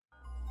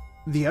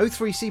The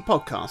O3C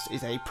podcast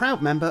is a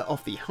proud member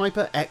of the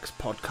HyperX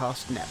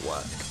Podcast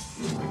Network.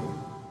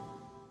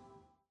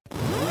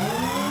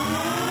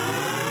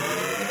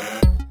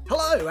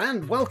 Hello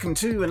and welcome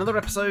to another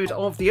episode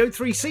of the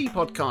O3C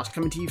podcast,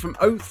 coming to you from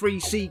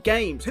O3C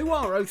Games. Who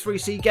are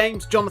O3C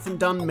Games? Jonathan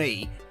Dunn,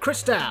 me.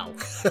 Chris Dow.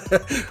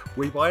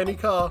 We buy any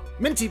car.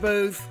 Minty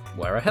Booth.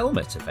 Wear a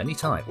helmet of any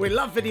type. We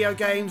love video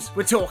games.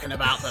 We're talking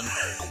about them.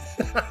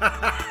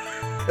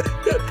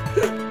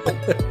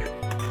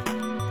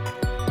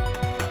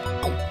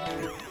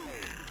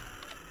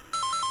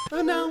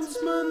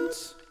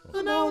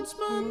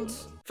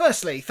 Announcement.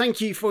 Firstly,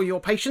 thank you for your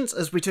patience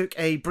as we took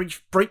a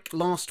brief break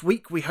last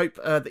week. We hope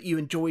that you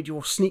enjoyed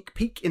your sneak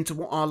peek into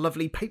what our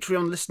lovely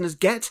Patreon listeners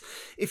get.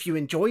 If you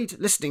enjoyed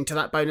listening to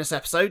that bonus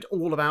episode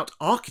all about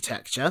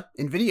architecture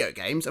in video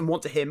games and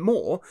want to hear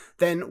more,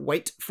 then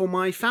wait for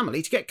my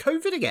family to get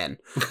COVID again.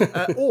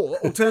 Or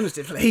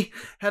alternatively,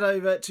 head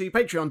over to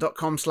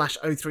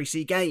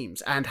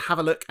patreon.com/O3cgames and have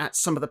a look at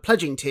some of the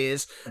pledging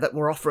tiers that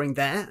we're offering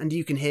there, and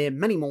you can hear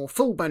many more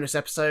full bonus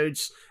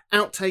episodes,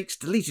 outtakes,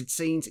 deleted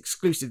scenes,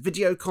 exclusive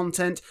video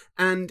content,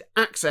 and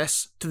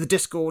access to the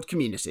Discord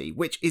community,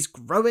 which is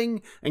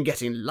growing and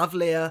getting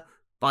lovelier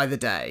by the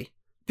day.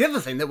 The other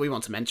thing that we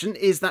want to mention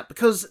is that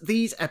because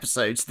these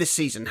episodes this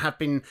season have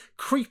been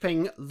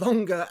creeping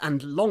longer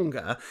and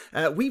longer,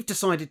 we've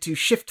decided to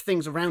shift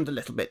things around a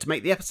little bit to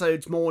make the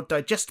episodes more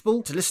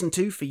digestible to listen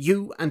to for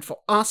you and for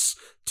us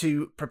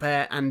to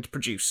prepare and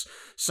produce.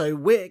 So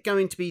we're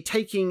going to be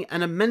taking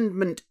an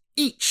amendment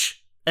each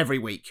every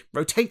week,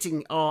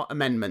 rotating our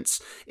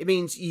amendments. It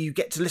means you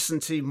get to listen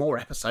to more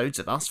episodes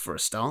of us for a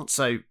start,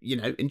 so,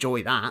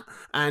 enjoy that.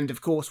 And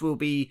of course, we'll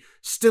be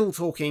still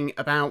talking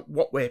about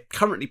what we're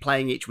currently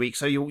playing each week,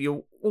 so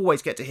you'll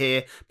always get to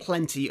hear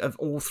plenty of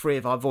all three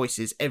of our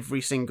voices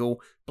every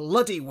single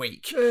bloody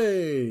week.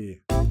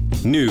 Hey!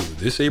 New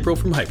this April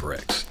from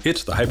HyperX,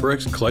 it's the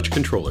HyperX Clutch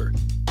Controller.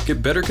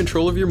 Get better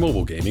control of your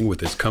mobile gaming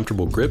with its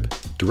comfortable grip,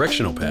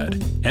 directional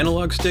pad,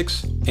 analog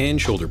sticks,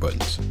 and shoulder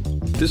buttons.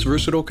 This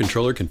versatile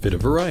controller can fit a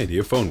variety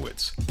of phone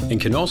widths,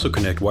 and can also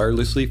connect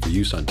wirelessly for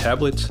use on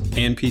tablets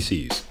and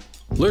PCs.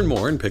 Learn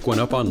more and pick one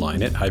up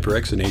online at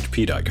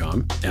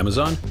hyperxandhp.com,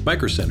 Amazon,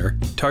 Micro Center,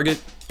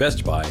 Target,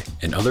 Best Buy,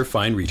 and other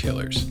fine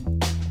retailers.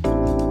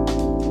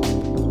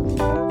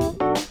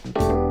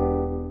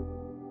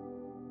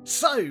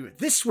 So,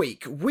 this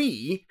week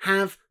we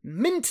have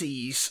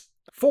Minty's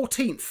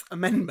 14th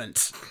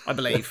Amendment, I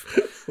believe.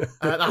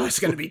 That's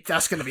going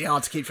to be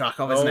hard to keep track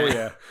of, isn't it?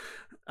 Yeah.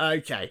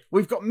 Okay,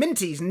 we've got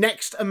Minty's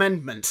next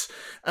amendment.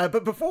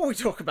 But before we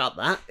talk about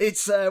that,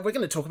 we're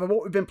going to talk about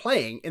what we've been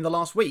playing in the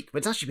last week. But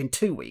it's actually been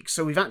 2 weeks,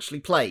 so we've actually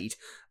played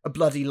a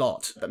bloody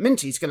lot. But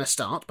Minty's going to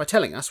start by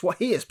telling us what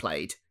he has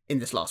played in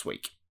this last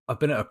week. I've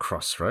been at a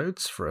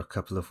crossroads for a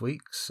couple of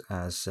weeks,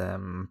 as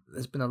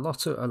there's been a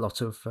lot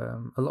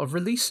of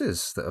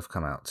releases that have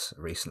come out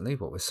recently.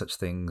 What with such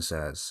things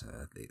as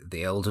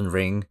the Elden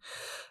Ring.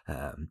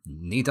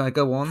 Need I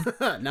go on?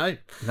 No.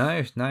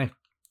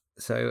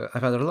 So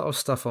I've had a lot of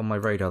stuff on my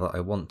radar that I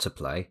want to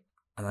play,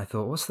 and I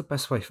thought, what's the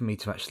best way for me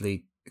to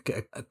actually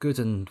get a good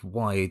and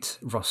wide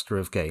roster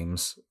of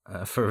games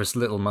for as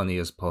little money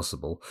as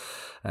possible,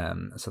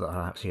 so that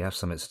I actually have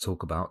something to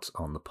talk about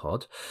on the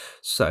pod.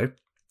 So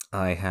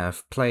I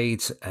have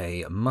played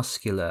a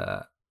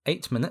muscular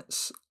 8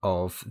 minutes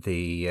of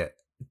the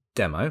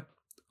demo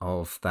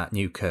of that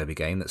new Kirby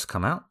game that's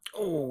come out.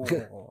 Oh,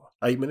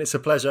 8 minutes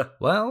of pleasure.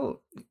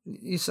 Well,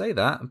 you say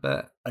that,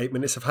 but 8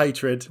 minutes of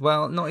hatred.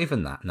 Well, not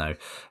even that, no.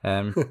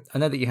 I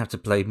know that you have to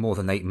play more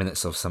than 8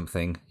 minutes of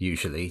something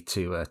usually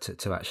to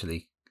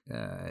actually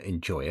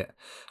enjoy it.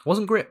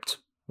 Wasn't gripped,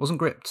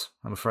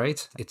 I'm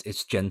afraid.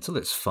 It's gentle,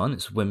 it's fun,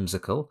 it's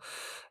whimsical,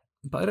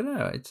 but I don't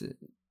know.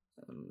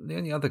 The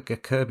only other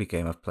Kirby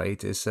game I've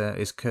played is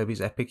Kirby's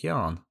Epic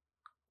Yarn,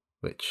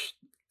 which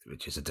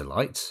is a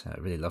delight. I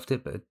really loved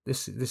it, but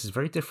this is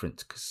very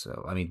different because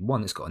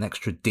one, it's got an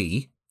extra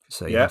D,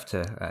 so you have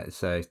to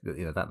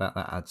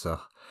that adds a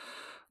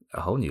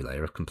whole new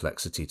layer of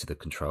complexity to the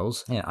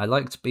controls. Yeah, I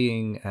liked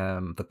being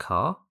the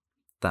car.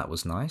 That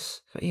was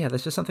nice. But yeah,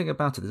 there's just something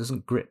about it that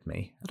doesn't grip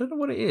me. I don't know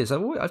what it is.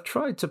 I've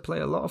tried to play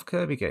a lot of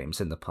Kirby games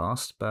in the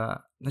past,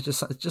 but there's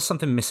just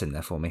something missing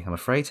there for me, I'm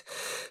afraid.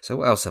 So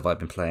what else have I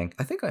been playing?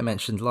 I think I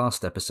mentioned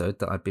last episode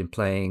that I've been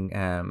playing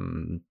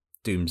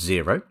Doom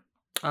Zero.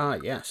 Ah,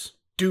 yes.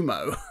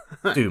 Doomo.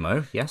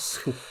 Doomo, yes.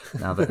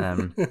 Now that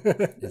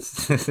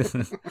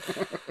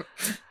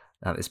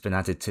it's been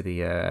added to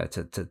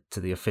the to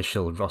the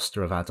official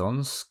roster of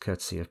add-ons,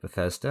 courtesy of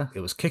Bethesda. It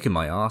was kicking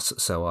my ass,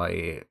 so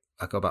I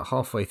got about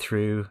halfway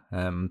through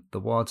the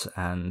WOD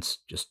and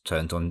just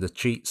turned on the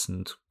cheats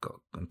and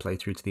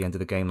played through to the end of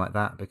the game like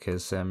that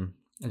because I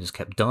just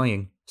kept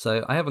dying.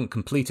 So I haven't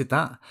completed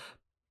that,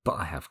 but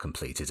I have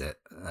completed it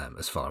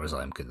as far as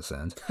I'm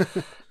concerned.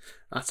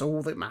 That's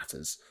all that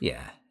matters.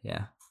 Yeah.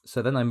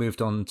 So then I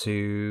moved on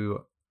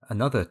to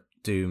another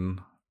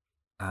Doom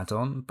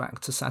add-on,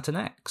 back to Saturn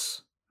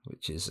X,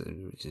 which is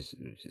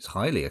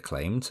highly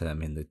acclaimed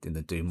in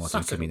the Doom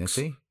modding Satinx.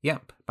 community.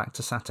 Yep, back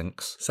to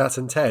Satinx.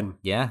 Saturn 10.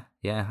 Yeah,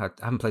 I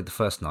haven't played the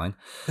first 9.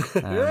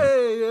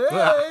 Yay,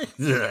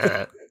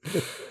 yay!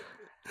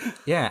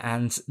 Yeah,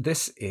 and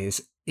this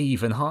is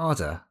even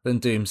harder than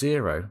Doom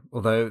Zero,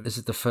 although this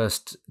is the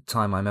first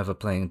time I'm ever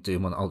playing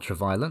Doom on Ultra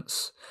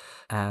Violence,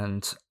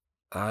 and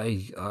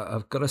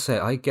I've got to say,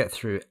 I get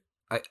through.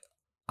 I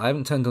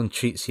haven't turned on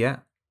cheats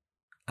yet,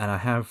 and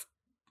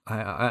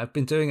I've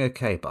been doing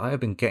okay, but I have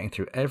been getting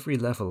through every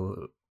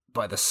level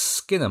by the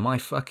skin of my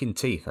fucking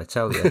teeth. I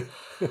tell you,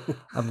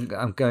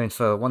 I'm going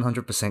for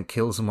 100%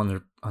 kills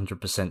and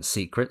 100%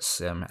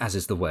 secrets, as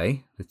is the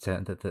way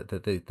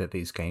that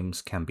these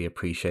games can be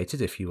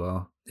appreciated if you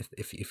are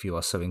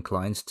so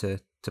inclined to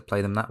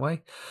play them that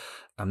way.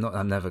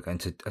 I'm never going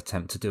to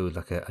attempt to do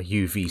like a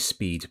UV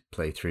speed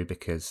playthrough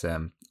because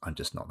I'm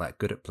just not that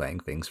good at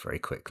playing things very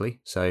quickly.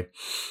 So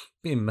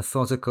being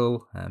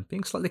methodical and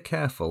being slightly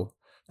careful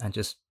and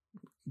just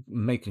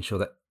making sure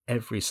that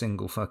every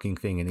single fucking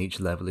thing in each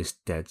level is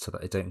dead so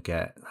that I don't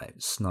get like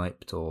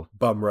sniped or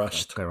Bum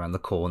rushed. go around the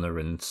corner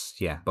and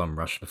bum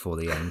rush before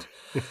the end.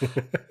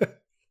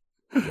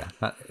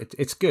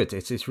 It's good.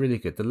 It's really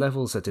good. The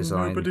levels are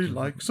designed. Nobody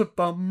likes a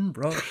bum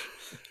rush.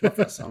 Love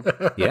that song.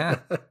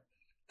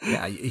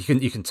 Yeah,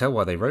 you can tell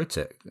why they wrote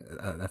it.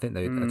 I think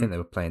they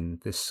were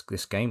playing this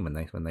game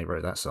when they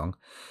wrote that song.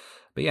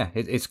 But yeah,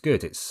 it's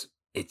good. It's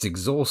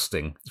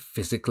exhausting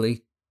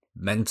physically,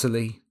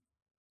 mentally,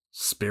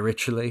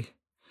 spiritually.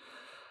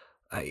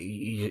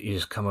 You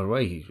just come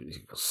away.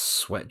 You've got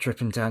sweat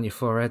dripping down your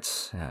forehead.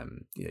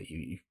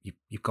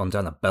 You've gone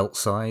down a belt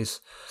size.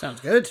 Sounds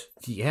good.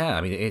 Yeah,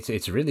 I mean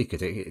it's really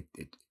good.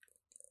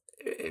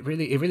 It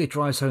really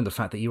drives home the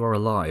fact that you are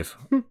alive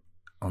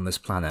on this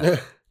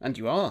planet. And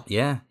you are.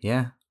 Yeah.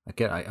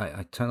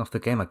 I turn off the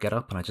game. I get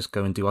up and I just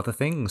go and do other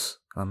things.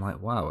 I'm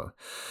like, wow,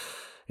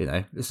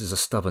 this is a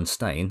stubborn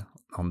stain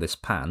on this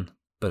pan,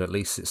 but at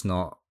least it's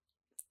not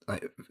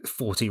like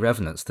 40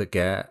 revenants that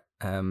get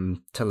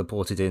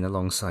teleported in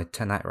alongside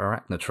 10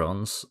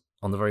 arachnotrons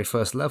on the very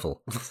first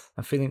level.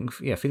 I'm feeling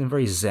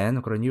very zen.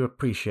 I've got a new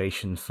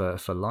appreciation for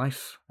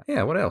life.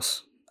 Yeah, what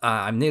else?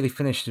 I'm nearly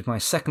finished with my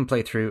second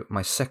playthrough,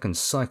 my second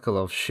cycle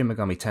of Shin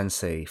Megami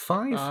Tensei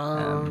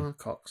 5.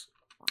 Cox.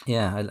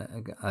 Yeah,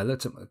 I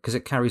looked at, because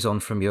it carries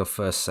on from your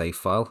first save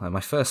file. My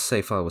first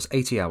save file was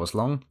 80 hours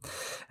long,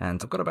 and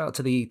I've got about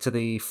to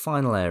the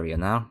final area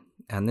now.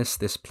 And this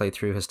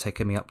playthrough has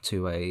taken me up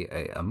to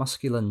a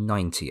muscular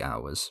 90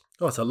 hours.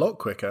 Oh, it's a lot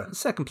quicker. The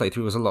second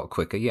playthrough was a lot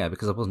quicker, yeah,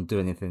 because I wasn't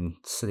doing anything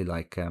silly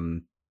like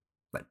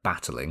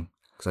battling.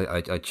 Because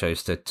I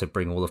chose to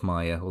bring all of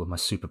my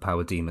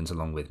superpower demons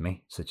along with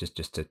me, so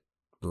just to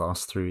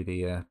blast through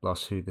the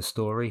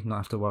story, not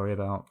have to worry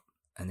about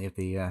any of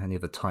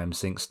the time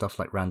sync stuff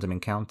like random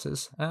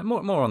encounters.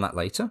 More on that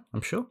later,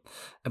 I'm sure.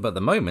 But at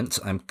the moment,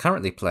 I'm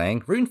currently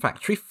playing Rune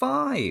Factory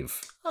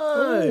 5.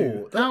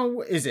 Oh,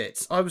 how is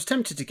it? I was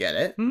tempted to get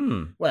it.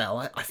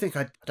 Well, I think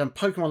I'd done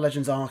Pokemon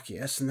Legends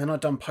Arceus, and then I'd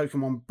done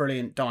Pokemon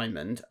Brilliant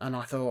Diamond, and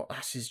I thought,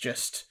 this is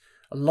just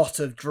a lot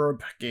of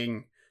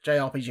drugging,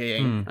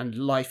 JRPGing, and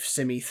life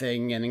simmy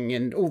thing,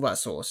 and all that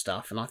sort of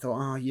stuff. And I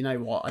thought, you know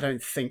what? I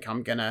don't think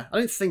I'm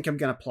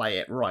gonna play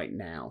it right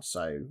now.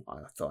 So I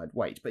thought I'd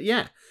wait. But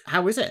yeah,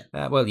 how is it?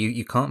 Well,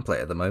 you can't play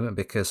it at the moment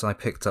because I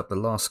picked up the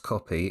last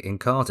copy in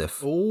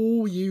Cardiff.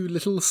 Oh, you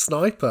little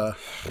sniper.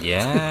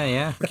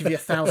 Yeah. I'll give you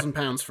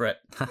 £1,000 for it.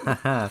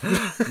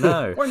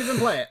 No. Won't even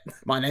play it.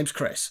 My name's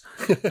Chris.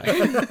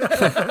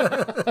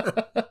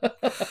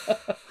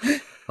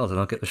 Hold on,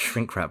 I'll get the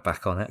shrink wrap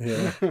back on it.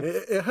 Yeah,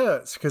 it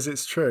hurts because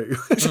it's true.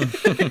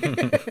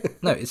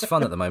 No, it's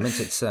fun at the moment.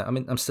 It's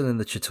I'm still in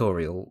the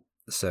tutorial,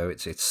 so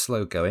it's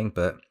slow going,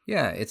 but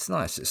yeah, it's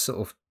nice. It's sort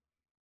of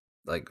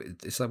like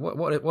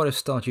what if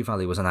Stardew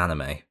Valley was an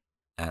anime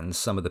and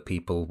some of the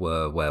people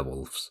were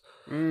werewolves,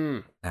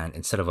 and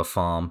instead of a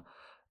farm,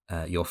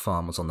 your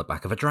farm was on the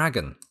back of a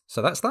dragon.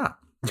 So that's that.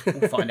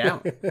 We'll find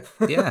out.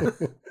 Yeah,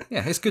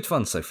 it's good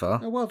fun so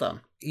far. Oh, well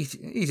done.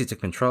 Easy to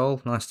control,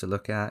 nice to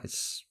look at.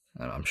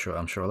 I'm sure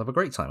I'll have a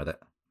great time with it.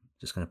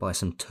 Just going to buy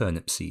some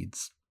turnip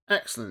seeds.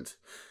 Excellent.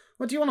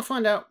 Well, do you want to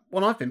find out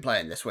what I've been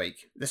playing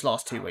this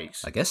last 2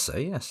 weeks? I guess so,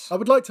 yes. I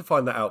would like to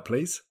find that out,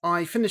 please.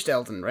 I finished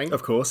Elden Ring.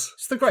 Of course.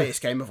 It's the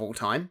greatest game of all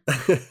time.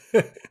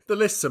 The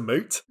list's a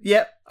moot.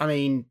 Yep. I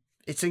mean,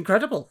 it's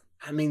incredible.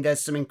 I mean, there's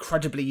some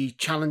incredibly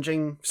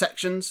challenging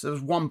sections. There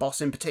was one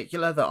boss in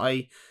particular that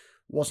I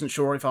wasn't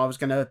sure if I was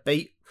going to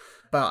beat,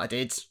 but I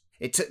did.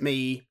 It took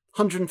me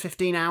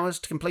 115 hours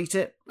to complete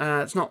it.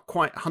 It's not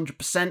quite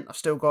 100%. I've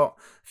still got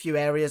a few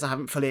areas I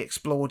haven't fully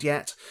explored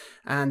yet.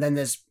 And then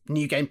there's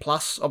New Game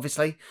Plus,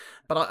 obviously.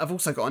 But I've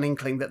also got an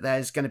inkling that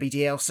there's going to be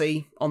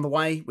DLC on the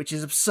way, which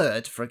is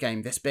absurd for a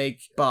game this big.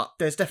 But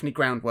there's definitely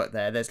groundwork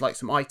there. There's like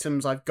some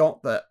items I've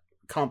got that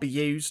can't be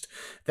used.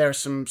 There are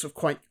some sort of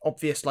quite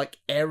obvious like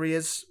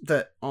areas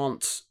that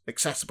aren't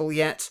accessible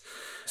yet.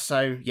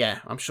 So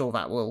yeah, I'm sure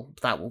that will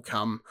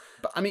come.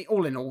 But I mean,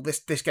 all in all, this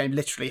game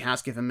literally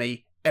has given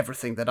me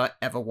everything that I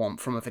ever want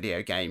from a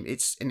video game.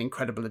 It's an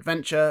incredible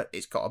adventure,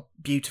 it's got a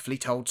beautifully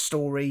told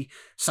story,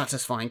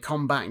 satisfying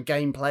combat and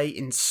gameplay,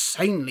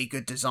 insanely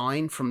good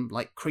design from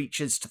like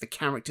creatures to the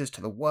characters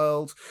to the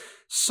world.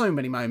 So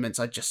many moments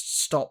I just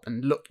stop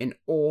and look in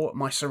awe at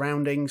my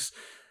surroundings.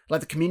 Like,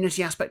 the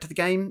community aspect of the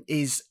game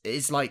is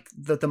like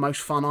the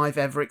most fun I've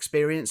ever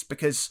experienced,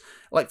 because,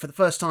 like, for the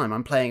first time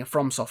I'm playing a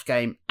FromSoft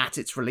game at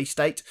its release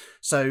date,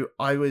 so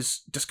I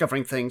was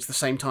discovering things the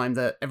same time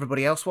that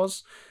everybody else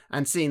was,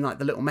 and seeing like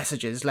the little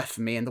messages left for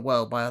me in the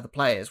world by other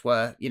players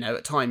were, you know,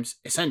 at times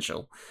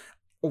essential,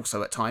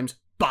 also at times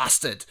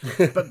bastard,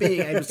 but being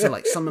able to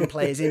like summon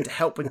players in to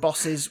help with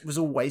bosses was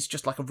always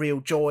just like a real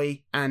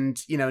joy,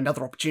 and, you know,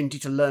 another opportunity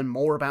to learn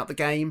more about the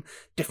game,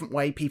 different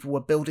way people were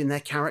building their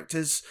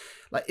characters.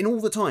 Like, in all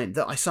the time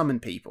that I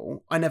summoned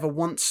people, I never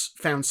once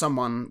found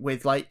someone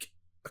with like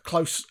a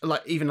close,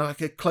 like even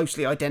like a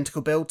closely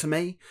identical build to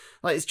me.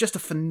 Like, it's just a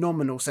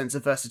phenomenal sense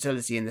of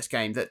versatility in this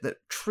game that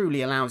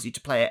truly allows you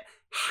to play it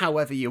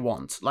however you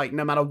want. Like,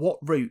 no matter what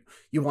route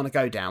you want to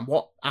go down,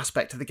 what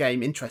aspect of the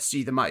game interests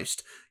you the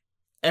most,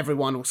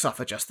 everyone will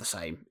suffer just the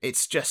same.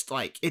 It's just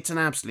like, it's an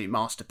absolute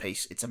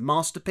masterpiece. It's a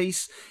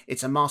masterpiece.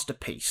 It's a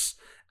masterpiece.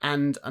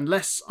 And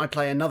unless I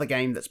play another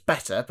game that's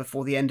better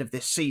before the end of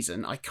this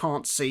season, I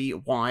can't see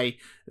why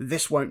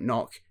this won't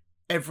knock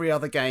every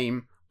other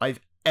game I've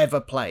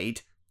ever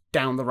played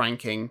down the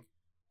ranking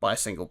by a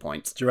single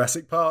point.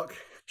 Jurassic Park.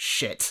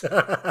 Shit.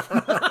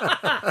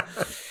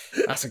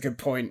 That's a good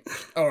point.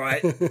 All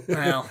right.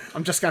 Well,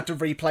 I'm just going to have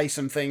to replay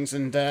some things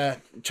and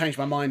change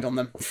my mind on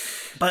them.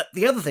 But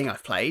the other thing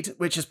I've played,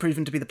 which has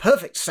proven to be the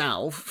perfect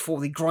salve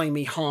for the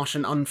grimy, harsh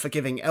and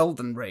unforgiving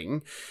Elden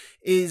Ring,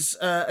 is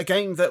a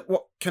game that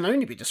what can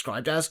only be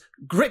described as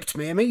gripped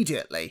me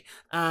immediately,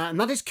 and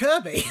that is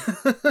Kirby.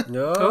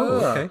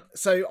 Oh, okay.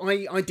 So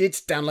I did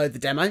download the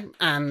demo,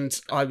 and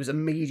I was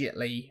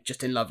immediately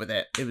just in love with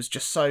it. It was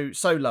just so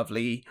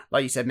lovely.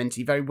 Like you said,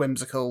 Minty, very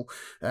whimsical,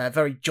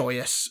 very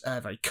joyous,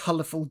 very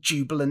colourful,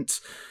 jubilant.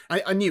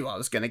 I knew I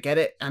was going to get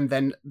it, and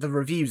then the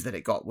reviews that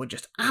it got were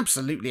just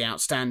absolutely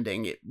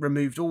outstanding. It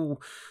removed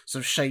all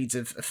sort of shades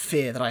of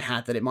fear that I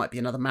had that it might be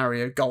another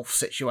Mario Golf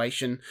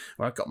situation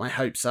where I've got my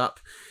hopes up.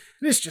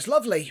 And it's just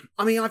lovely.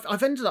 I mean,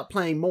 I've ended up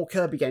playing more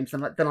Kirby games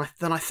than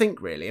I think,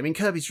 really. I mean,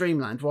 Kirby's Dream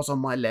Land was on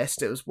my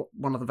list. It was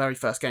one of the very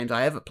first games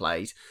I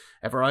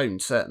ever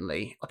owned,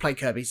 certainly. I played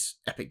Kirby's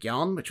Epic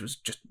Yarn, which was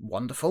just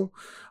wonderful.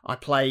 I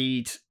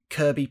played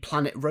Kirby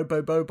Planet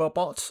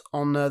Robobobot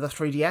on the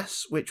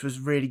 3DS, which was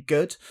really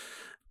good.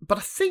 But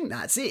I think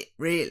that's it,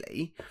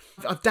 really.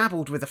 I've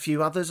dabbled with a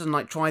few others and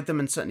like tried them,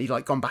 and certainly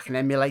like gone back and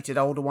emulated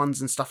older ones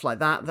and stuff like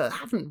that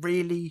haven't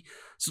really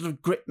sort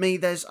of gripped me.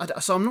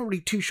 So I'm not really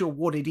too sure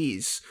what it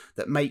is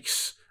that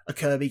makes a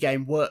Kirby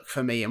game work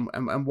for me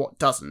and what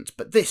doesn't.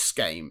 But this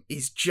game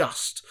is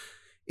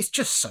it's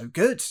just so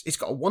good. It's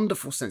got a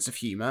wonderful sense of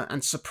humour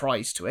and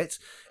surprise to it.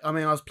 I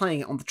mean, I was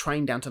playing it on the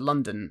train down to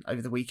London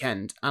over the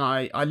weekend,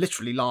 and I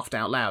literally laughed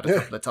out loud a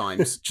couple of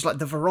times. Just like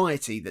the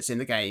variety that's in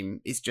the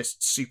game is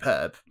just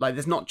superb. Like,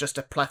 there's not just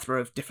a plethora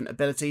of different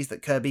abilities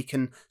that Kirby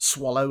can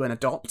swallow and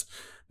adopt,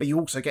 but you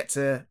also get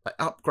to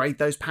upgrade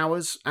those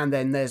powers, and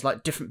then there's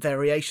like different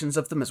variations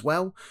of them as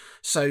well.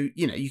 So,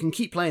 you know, you can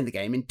keep playing the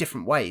game in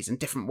different ways,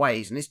 and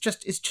it's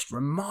just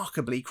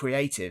remarkably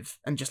creative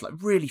and just like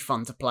really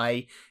fun to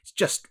play. It's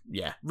just,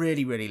 yeah,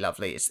 really, really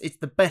lovely. It's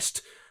the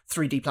best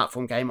 3D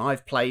platform game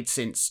I've played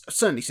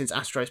certainly since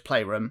Astro's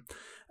Playroom.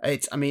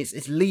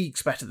 It's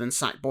leagues better than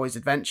Sackboy's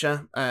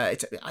Adventure.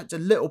 It's a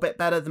little bit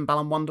better than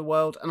Balan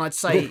Wonderworld, and I'd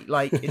say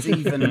like it's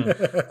even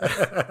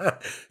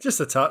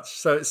just a touch.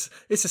 So it's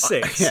a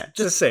 6. Yeah,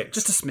 just a 6,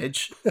 just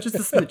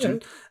a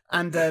smidgen.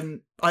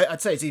 And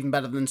I'd say it's even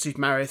better than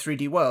Super Mario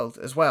 3D World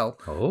as well.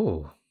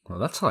 Oh, well,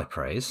 that's high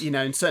praise. You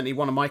know, and certainly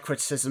one of my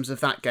criticisms of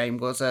that game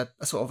was a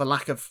sort of a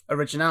lack of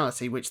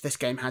originality, which this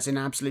game has in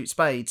absolute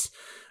spades.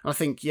 And I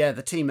think, yeah,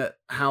 the team at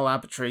HAL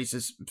Laboratories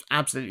has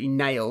absolutely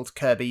nailed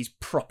Kirby's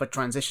proper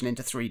transition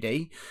into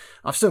 3D.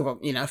 I've still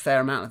got, you know, a fair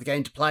amount of the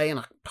game to play, and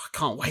I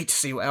can't wait to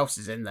see what else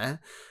is in there.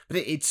 But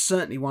it's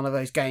certainly one of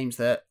those games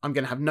that I'm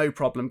going to have no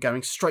problem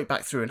going straight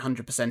back through and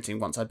 100%ing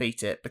once I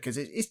beat it, because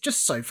it's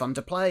just so fun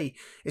to play.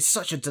 It's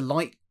such a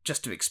delight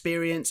just to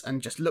experience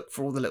and just look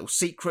for all the little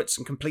secrets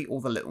and complete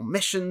all the little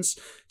missions.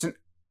 It's an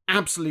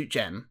absolute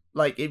gem.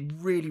 Like, it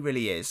really,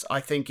 really is. I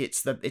think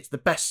it's the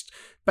best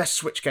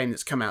Switch game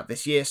that's come out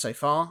this year so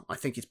far. I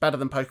think it's better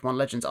than Pokemon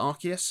Legends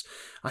Arceus.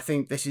 I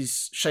think this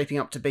is shaping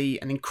up to be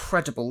an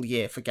incredible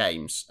year for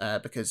games,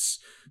 because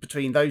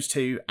between those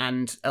two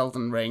and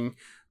Elden Ring,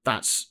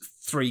 that's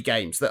 3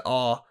 games that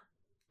are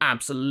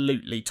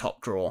absolutely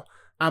top drawer.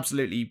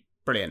 Absolutely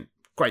brilliant.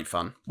 Great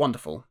fun.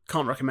 Wonderful.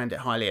 Can't recommend it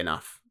highly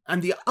enough.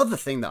 And the other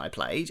thing that I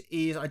played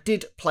is I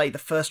did play the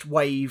first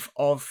wave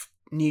of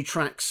new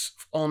tracks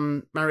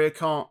on Mario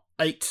Kart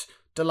 8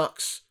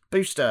 Deluxe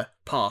Booster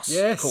Pass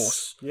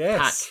course. Yes.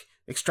 Pack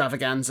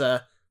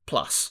Extravaganza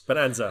Plus.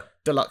 Bonanza.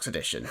 Deluxe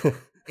Edition.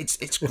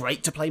 It's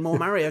great to play more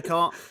Mario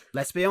Kart.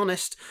 Let's be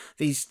honest.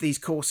 These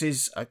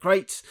courses are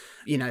great.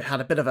 You know, had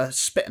a bit of a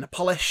spit and a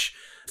polish.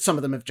 Some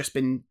of them have just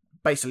been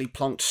basically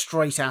plonked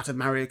straight out of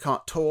Mario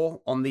Kart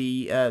Tour on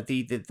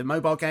the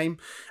mobile game,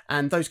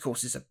 and those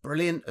courses are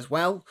brilliant as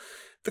well.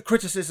 The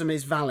criticism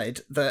is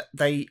valid that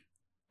they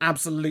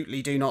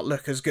absolutely do not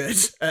look as good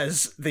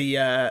as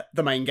the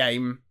main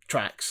game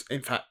tracks.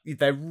 In fact,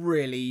 they're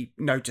really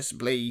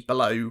noticeably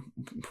below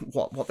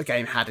what the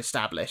game had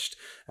established.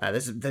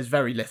 There's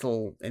very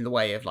little in the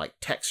way of like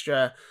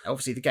texture.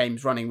 Obviously, the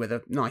game's running with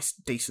a nice,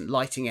 decent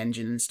lighting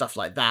engine and stuff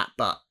like that.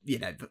 But you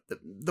know,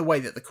 the way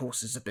that the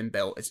courses have been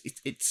built,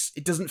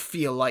 it doesn't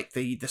feel like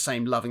the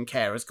same love and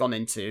care has gone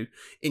into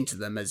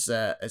them as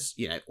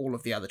you know, all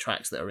of the other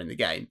tracks that are in the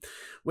game,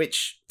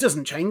 which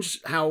doesn't change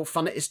how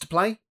fun it is to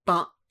play,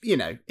 but you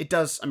know, it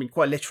does, I mean,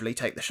 quite literally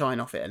take the shine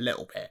off it a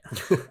little bit.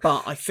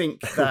 But I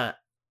think that,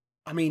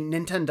 I mean,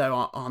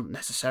 Nintendo aren't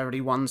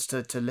necessarily ones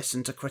to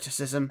listen to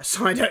criticism.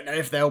 So I don't know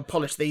if they'll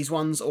polish these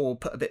ones or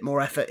put a bit more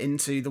effort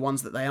into the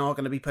ones that they are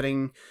going to be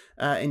putting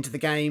into the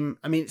game.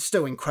 I mean, it's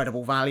still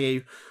incredible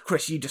value.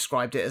 Chris, you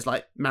described it as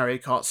like Mario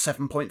Kart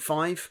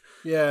 7.5.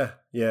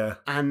 Yeah.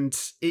 And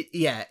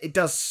it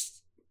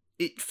does.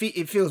 It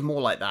feels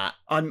more like that.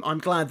 I'm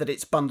glad that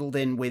it's bundled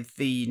in with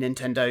the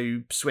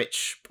Nintendo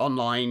Switch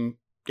Online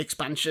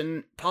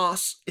expansion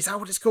pass. Is that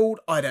what it's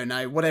called? I don't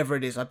know. Whatever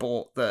it is I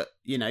bought that,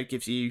 you know,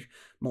 gives you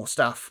more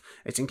stuff,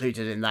 it's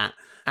included in that.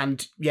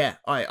 And yeah,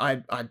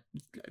 I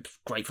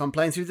great fun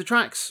playing through the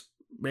tracks.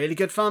 Really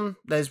good fun.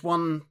 There's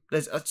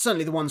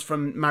certainly the ones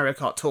from Mario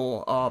Kart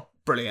Tour are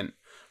brilliant.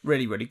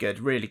 Really, really good.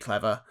 Really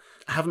clever.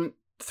 I haven't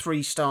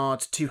 3-starred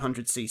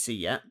 200cc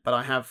yet, but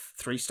I have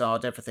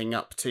 3-starred everything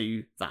up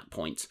to that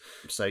point.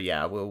 So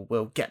yeah,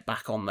 we'll get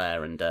back on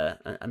there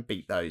and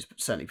beat those,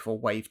 but certainly before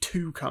Wave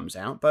 2 comes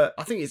out. But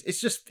I think it's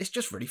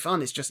just really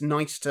fun. It's just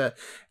nice to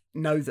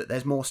know that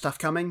there's more stuff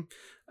coming.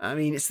 I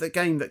mean, it's the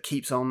game that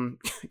keeps on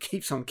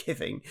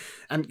giving,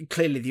 and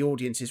clearly the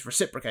audience is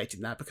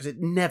reciprocating that because it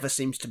never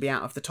seems to be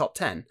out of the top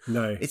 10.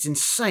 No, it's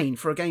insane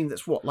for a game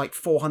that's like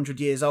 400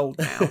 years old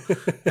now,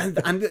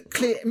 and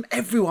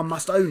everyone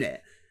must own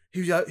it.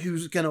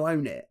 Who's going to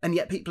own it, and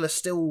yet people are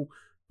still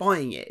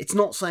buying it. It's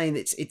not saying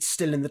it's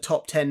still in the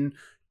top 10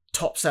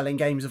 top-selling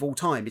games of all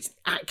time. It's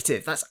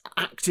active. That's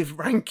active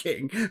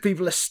ranking.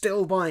 People are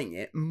still buying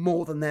it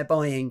more than they're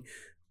buying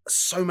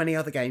so many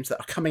other games that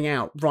are coming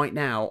out right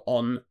now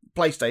on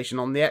PlayStation,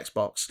 on the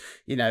Xbox.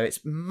 You know, it's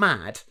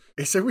mad.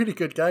 It's a really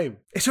good game.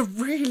 It's a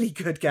really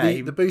good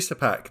game. The booster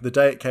pack, the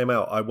day it came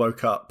out, I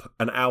woke up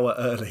an hour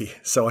early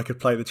so I could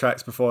play the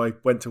tracks before I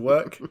went to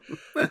work.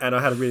 And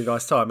I had a really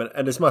nice time.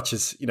 And as much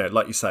as, you know,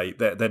 like you say,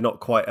 they're not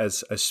quite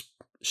as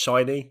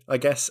shiny, I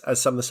guess,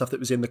 as some of the stuff that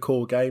was in the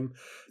core game.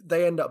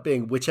 They end up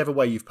being, whichever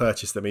way you've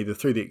purchased them, either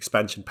through the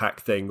expansion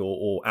pack thing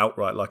or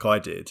outright like I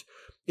did.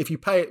 If you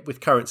pay it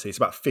with currency, it's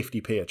about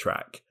 50p a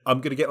track.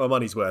 I'm going to get my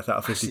money's worth out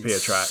of 50p a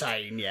track. That's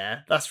insane, yeah.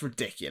 That's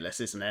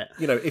ridiculous, isn't it?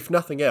 You know, if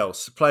nothing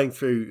else, playing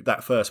through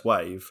that first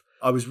wave,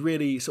 I was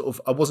really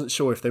I wasn't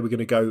sure if they were going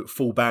to go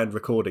full band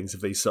recordings of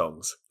these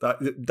songs.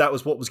 That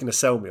was what was going to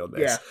sell me on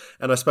this. Yeah.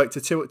 And I spoke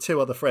to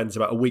two other friends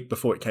about a week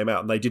before it came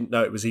out, and they didn't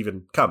know it was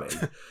even coming.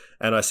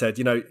 And I said,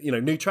 you know,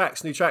 new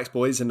tracks,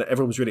 boys. And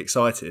everyone was really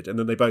excited. And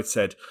then they both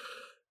said,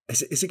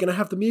 is it going to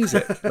have the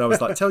music? And I was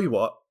like, tell you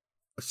what,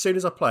 as soon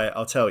as I play it,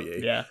 I'll tell you.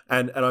 Yeah.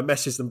 And I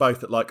messaged them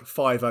both at like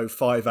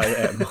 5:05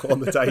 a.m. on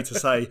the day to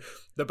say,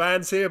 the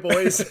band's here,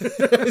 boys.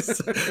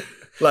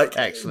 Like,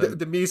 excellent.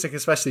 The music,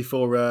 especially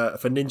for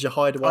Ninja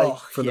Hideaway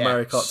from the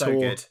Mario Kart Tour,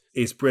 good.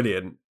 Is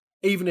brilliant.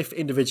 Even if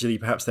individually,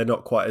 perhaps they're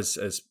not quite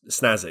as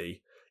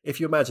snazzy.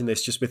 If you imagine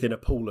this just within a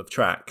pool of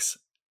tracks,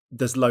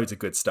 there's loads of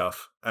good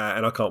stuff.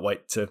 And I can't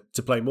wait to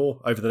play more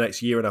over the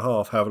next year and a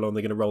half, however long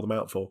they're going to roll them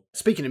out for.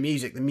 Speaking of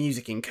music, the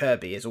music in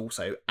Kirby is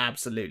also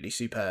absolutely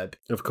superb.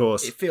 Of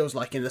course. It feels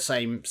like in the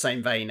same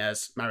vein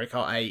as Mario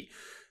Kart 8,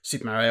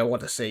 Super Mario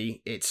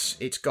Odyssey. It's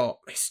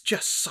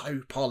just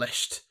so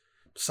polished.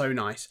 So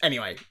nice.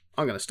 Anyway,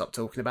 I'm going to stop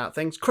talking about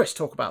things. Chris,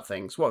 talk about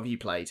things. What have you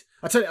played?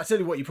 I tell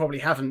you what you probably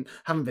haven't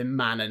been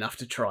man enough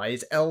to try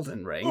is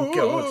Elden Ring.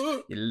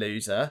 God, you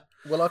loser.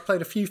 Well, I've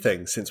played a few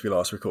things since we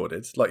last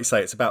recorded. Like you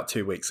say, it's about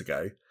 2 weeks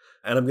ago.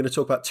 And I'm going to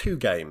talk about 2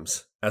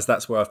 games, as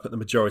that's where I've put the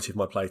majority of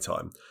my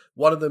playtime.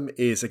 One of them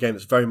is a game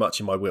that's very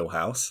much in my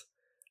wheelhouse.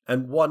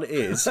 And one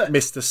is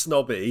Mr.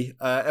 Snobby,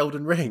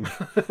 Elden Ring.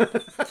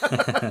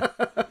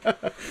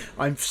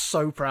 I'm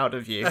so proud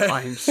of you.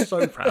 I'm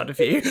so proud of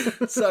you.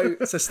 So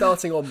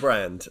starting on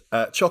brand,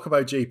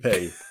 Chocobo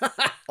GP.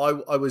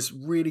 I was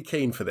really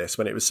keen for this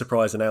when it was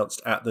surprise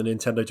announced at the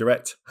Nintendo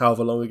Direct,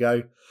 however long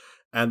ago.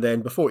 And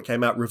then before it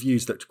came out,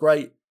 reviews looked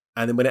great.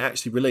 And then when it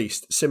actually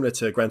released, similar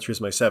to Gran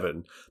Turismo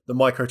 7, the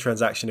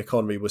microtransaction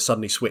economy was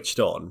suddenly switched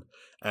on.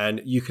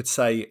 And you could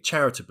say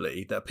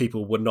charitably that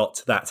people were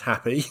not that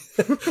happy.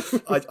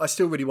 I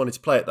still really wanted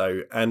to play it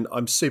though, and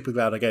I'm super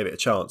glad I gave it a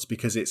chance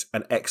because it's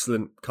an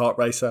excellent kart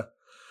racer.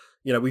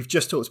 You know, we've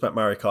just talked about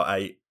Mario Kart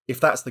 8. If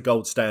that's the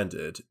gold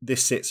standard,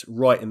 this sits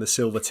right in the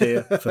silver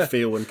tier for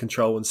feel and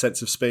control and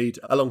sense of speed,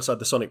 alongside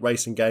the Sonic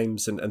racing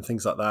games and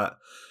things like that.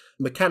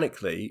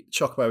 Mechanically,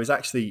 Chocobo is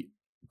actually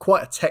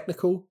quite a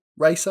technical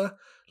racer.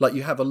 Like,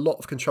 you have a lot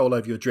of control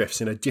over your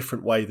drifts in a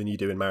different way than you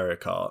do in Mario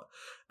Kart.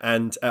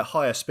 And at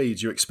higher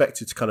speeds, you're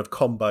expected to kind of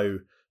combo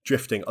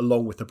drifting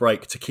along with the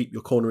brake to keep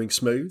your cornering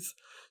smooth.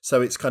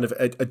 So it's kind of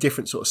a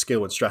different sort of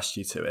skill and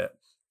strategy to it.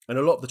 And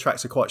a lot of the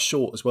tracks are quite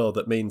short as well.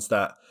 That means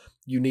that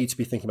you need to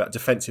be thinking about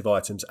defensive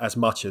items as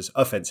much as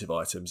offensive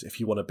items if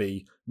you want to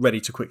be ready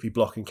to quickly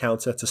block and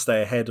counter to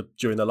stay ahead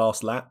during the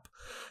last lap.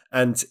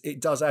 And it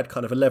does add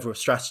kind of a level of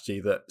strategy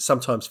that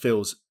sometimes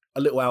feels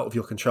a little out of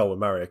your control in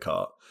Mario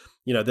Kart.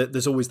 You know,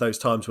 there's always those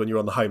times when you're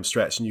on the home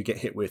stretch and you get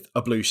hit with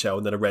a blue shell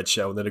and then a red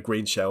shell and then a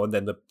green shell and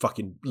then the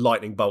fucking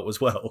lightning bolt as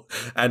well.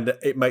 And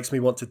it makes me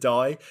want to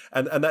die.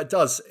 And that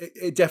does,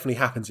 it definitely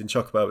happens in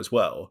Chocobo as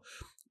well.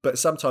 But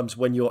sometimes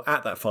when you're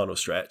at that final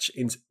stretch,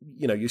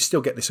 you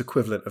still get this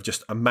equivalent of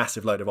just a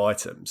massive load of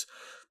items.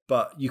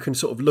 But you can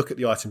sort of look at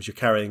the items you're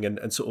carrying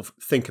and sort of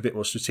think a bit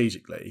more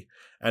strategically.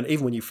 And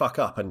even when you fuck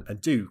up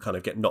and do kind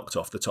of get knocked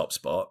off the top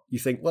spot, you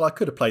think, well, I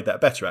could have played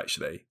that better,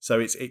 actually. So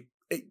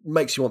it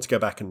makes you want to go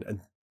back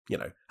and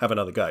have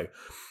another go.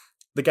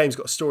 The game's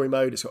got a story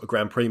mode, it's got a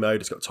Grand Prix mode,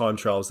 it's got time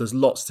trials. There's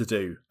lots to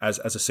do as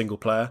a single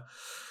player.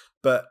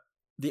 But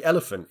the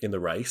elephant in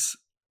the race,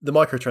 the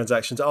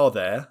microtransactions are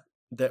there.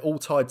 They're all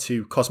tied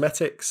to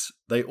cosmetics.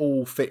 They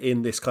all fit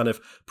in this kind of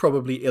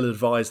probably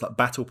ill-advised like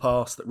battle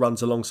pass that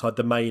runs alongside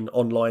the main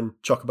online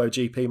Chocobo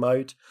GP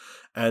mode.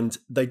 And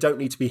they don't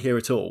need to be here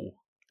at all.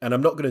 And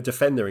I'm not going to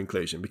defend their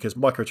inclusion because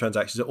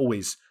microtransactions are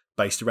always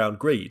based around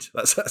greed.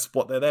 That's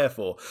what they're there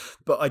for.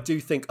 But I do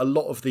think a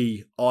lot of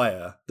the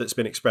ire that's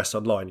been expressed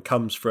online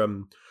comes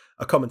from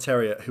a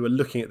commentariat who are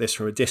looking at this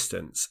from a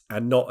distance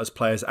and not as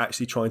players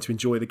actually trying to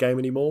enjoy the game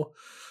anymore.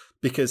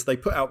 Because they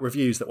put out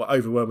reviews that were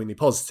overwhelmingly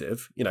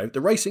positive. You know, the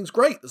racing's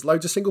great. There's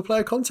loads of single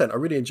player content. I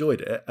really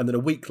enjoyed it. And then a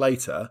week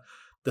later,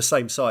 the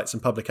same sites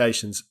and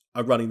publications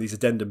are running these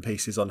addendum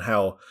pieces on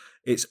how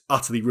it's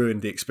utterly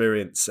ruined the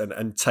experience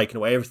and taken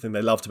away everything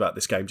they loved about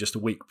this game just a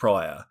week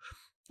prior.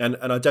 And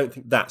I don't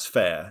think that's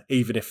fair,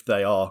 even if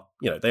they are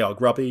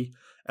grubby.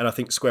 And I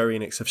think Square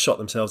Enix have shot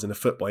themselves in the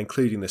foot by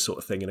including this sort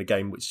of thing in a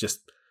game which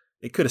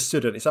it could have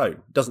stood on its own.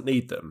 It doesn't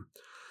need them.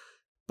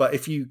 But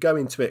if you go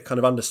into it kind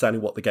of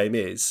understanding what the game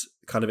is,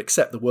 kind of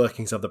accept the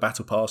workings of the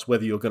Battle Pass,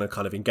 whether you're going to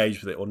kind of engage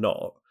with it or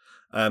not,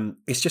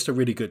 it's just a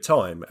really good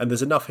time. And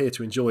there's enough here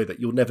to enjoy that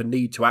you'll never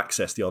need to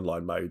access the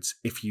online modes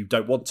if you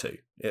don't want to.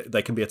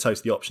 They can be a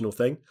totally optional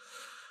thing.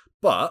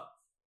 But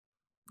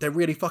they're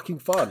really fucking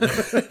fun.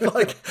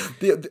 Like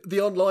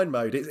the online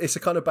mode, it's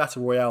a kind of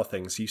battle royale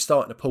thing. So you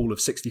start in a pool of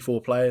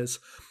 64 players,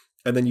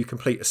 and then you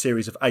complete a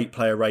series of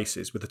 8-player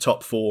races with the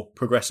top 4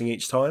 progressing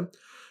each time.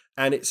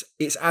 And it's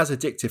as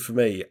addictive for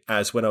me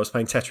as when I was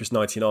playing Tetris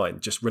 99,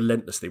 just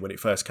relentlessly when it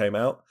first came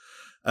out.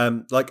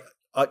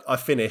 I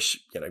finish,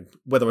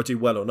 whether I do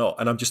well or not,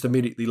 and I'm just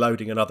immediately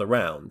loading another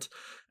round.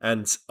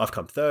 And I've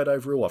come 3rd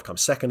overall, I've come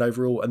 2nd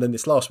overall, and then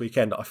this last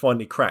weekend I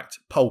finally cracked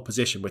pole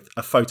position with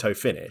a photo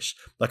finish.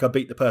 Like I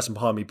beat the person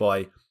behind me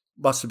by,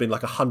 must have been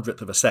like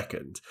 100th of a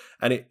second,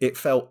 and it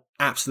felt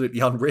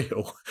absolutely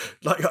unreal.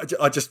 Like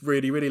I just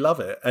really, really love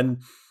it.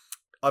 And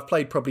I've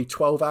played probably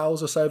 12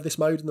 hours or so of this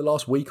mode in the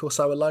last week or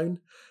so alone,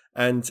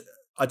 and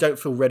I don't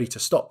feel ready to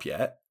stop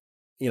yet.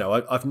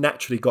 I've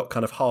naturally got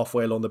kind of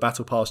halfway along the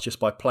battle pass just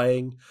by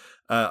playing.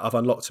 I've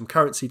unlocked some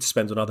currency to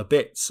spend on other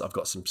bits. I've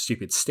got some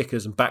stupid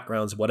stickers and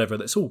backgrounds and whatever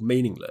that's all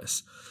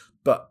meaningless,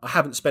 but I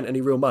haven't spent any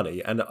real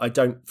money, and I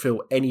don't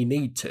feel any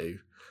need to,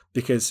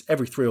 because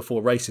every 3 or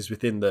 4 races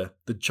within the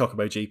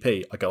Chocobo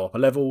GP, I go up a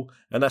level,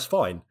 and that's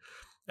fine.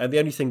 And the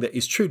only thing that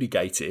is truly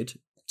gated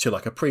to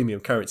like a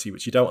premium currency,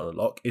 which you don't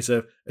unlock, is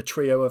a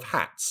trio of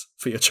hats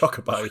for your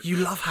Chocobo. Oh, you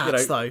love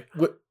hats, though.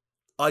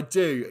 I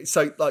do.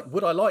 So,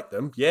 would I like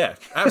them? Yeah,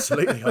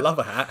 absolutely. I love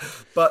a hat.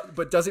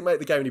 But does it make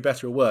the game any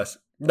better or worse?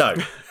 No,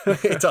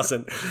 it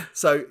doesn't.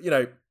 So,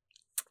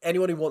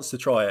 anyone who wants to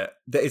try it,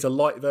 there is a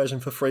light version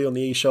for free on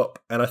the eShop,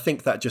 and I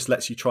think that just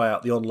lets you try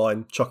out the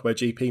online Chocobo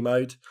GP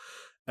mode.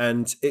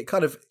 And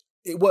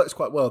it works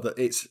quite well that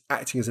it's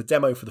acting as a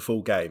demo for the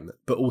full game,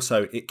 but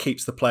also it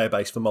keeps the player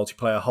base for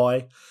multiplayer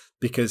high,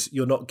 because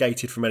you're not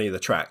gated from any of the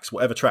tracks.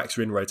 Whatever tracks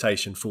are in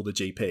rotation for the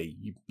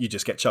GP, you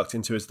just get chucked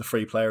into as the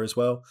free player as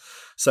well.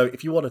 So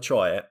if you want to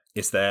try it,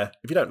 it's there.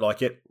 If you don't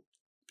like it,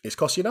 it's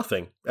cost you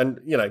nothing. And,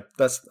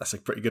 that's a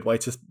pretty good way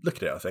to look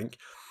at it, I think.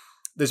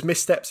 There's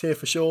missteps here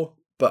for sure,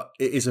 but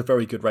it is a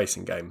very good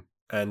racing game.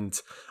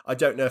 And I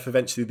don't know if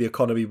eventually the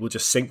economy will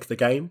just sink the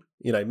game,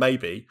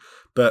 maybe.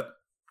 But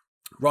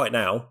right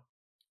now,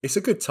 it's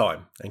a good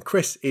time, and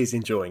Chris is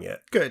enjoying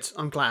it. Good,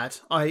 I'm glad.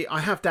 I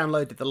have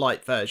downloaded the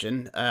light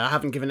version. I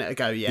haven't given it a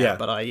go yet,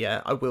 but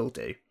I will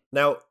do.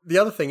 Now, the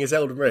other thing is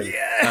Elden Ring,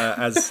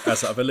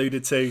 as I've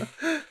alluded to.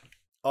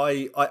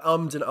 I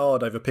ummed and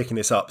ahed over picking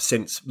this up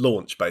since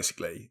launch,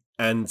 basically.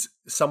 And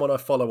someone I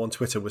follow on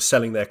Twitter was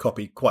selling their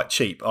copy quite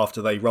cheap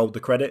after they rolled the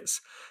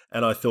credits.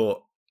 And I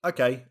thought,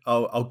 okay,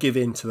 I'll give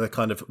in to the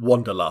kind of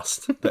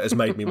wanderlust that has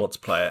made me want to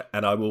play it,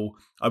 and I will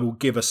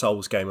give a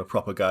Souls game a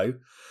proper go.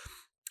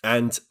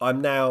 And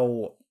I'm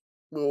now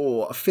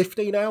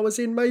 15 hours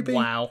in, maybe.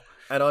 Wow.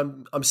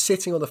 And I'm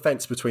sitting on the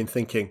fence between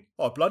thinking,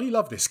 oh, I bloody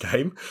love this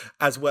game,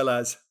 as well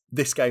as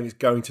this game is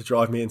going to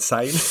drive me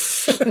insane.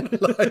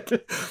 Like,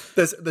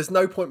 there's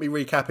no point me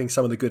recapping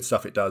some of the good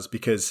stuff it does,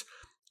 because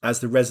as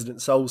the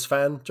resident Souls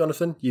fan,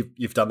 Jonathan,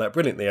 you've done that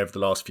brilliantly over the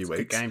last few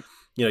weeks. Good game.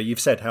 You know, you've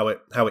said how it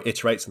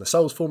iterates in the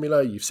Souls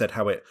formula. You've said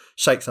how it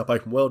shakes up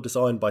open world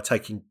design by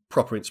taking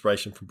proper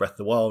inspiration from Breath of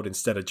the Wild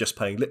instead of just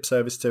paying lip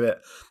service to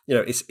it. You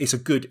know, it's a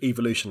good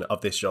evolution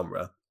of this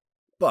genre.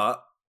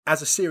 But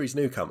as a series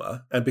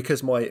newcomer, and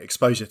because my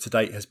exposure to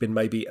date has been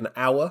maybe an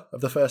hour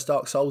of the first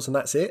Dark Souls and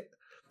that's it,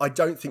 I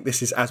don't think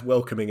this is as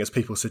welcoming as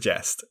people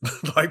suggest,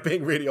 like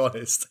being really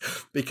honest,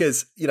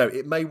 because, you know,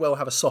 it may well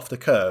have a softer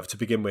curve to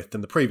begin with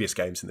than the previous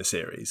games in the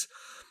series.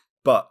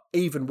 But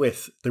even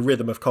with the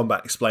rhythm of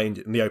combat explained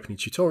in the opening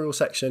tutorial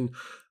section,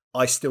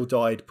 I still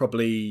died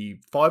probably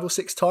 5 or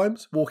 6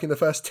 times walking the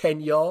first 10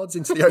 yards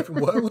into the open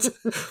world.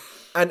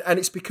 And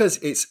it's because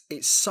it's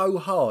so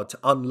hard to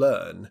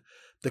unlearn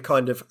the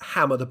kind of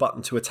hammer the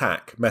button to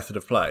attack method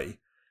of play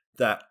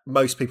that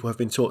most people have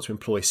been taught to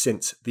employ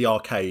since the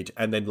arcade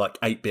and then like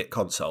 8-bit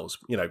consoles,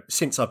 you know,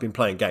 since I've been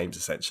playing games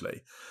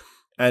essentially.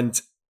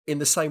 And in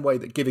the same way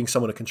that giving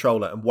someone a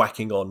controller and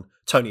whacking on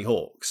Tony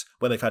Hawk's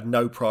when they've had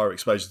no prior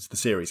exposure to the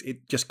series,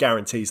 it just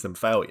guarantees them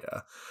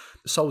failure.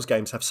 Souls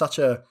games have such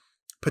a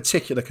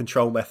particular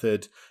control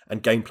method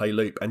and gameplay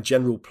loop and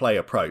general play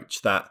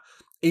approach that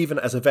even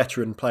as a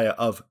veteran player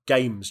of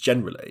games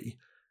generally,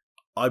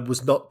 I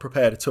was not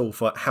prepared at all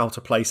for how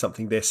to play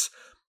something this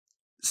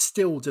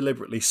still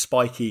deliberately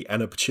spiky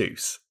and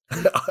obtuse.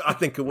 I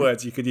think are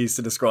words you could use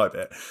to describe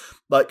it.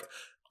 Like,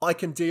 I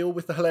can deal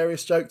with the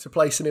hilarious joke to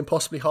place an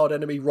impossibly hard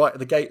enemy right at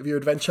the gate of your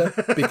adventure,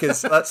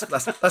 because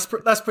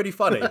that's pretty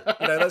funny.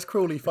 You know, that's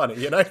cruelly funny,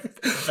 you know?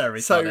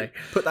 Very funny. So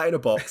put that in a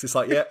box. It's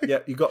like, yeah,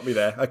 you got me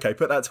there. Okay,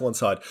 put that to one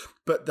side.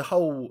 But the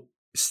whole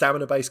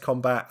stamina-based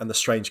combat and the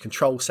strange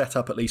control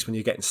setup, at least when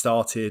you're getting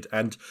started,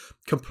 and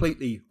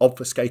completely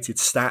obfuscated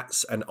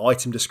stats and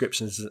item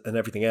descriptions and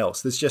everything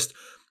else,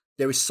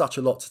 there is such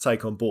a lot to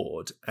take on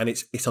board, and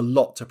it's a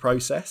lot to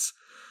process,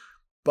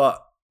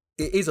 but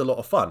it is a lot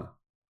of fun.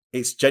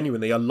 It's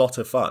genuinely a lot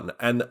of fun.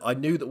 And I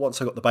knew that once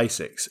I got the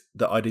basics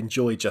that I'd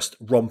enjoy just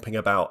romping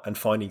about and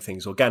finding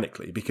things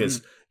organically,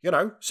 because, you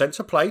know, sense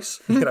of place,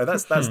 you know,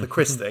 that's the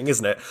Chris thing,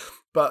 isn't it?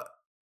 But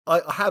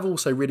I have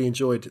also really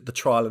enjoyed the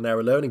trial and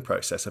error learning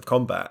process of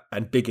combat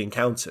and big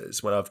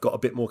encounters when I've got a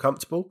bit more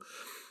comfortable.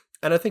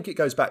 And I think it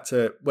goes back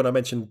to when I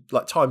mentioned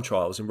like time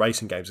trials in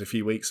racing games a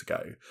few weeks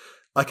ago.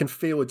 I can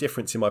feel a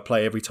difference in my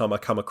play every time I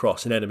come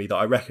across an enemy that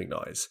I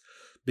recognise,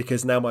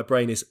 because now my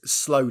brain is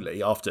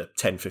slowly, after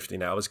 10,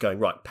 15 hours, going,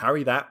 right,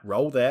 parry that,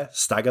 roll there,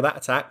 stagger that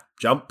attack,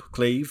 jump,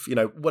 cleave, you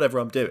know, whatever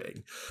I'm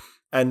doing.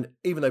 And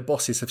even though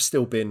bosses have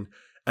still been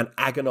an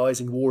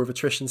agonising war of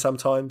attrition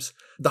sometimes,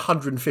 the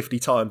 150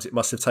 times it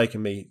must have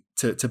taken me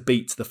to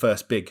beat the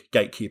first big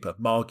gatekeeper,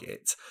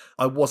 Margit,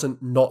 I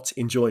wasn't not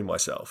enjoying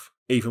myself,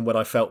 even when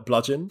I felt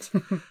bludgeoned.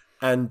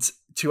 And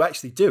to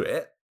actually do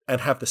it, and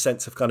have the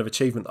sense of kind of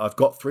achievement that I've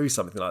got through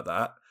something like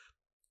that,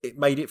 it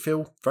made it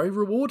feel very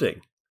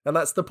rewarding. And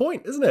that's the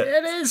point, isn't it?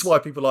 It is. That's why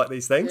people like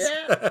these things.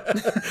 Yeah.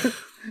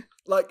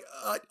 Like,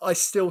 I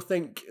still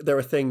think there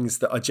are things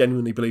that I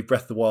genuinely believe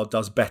Breath of the Wild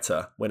does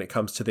better when it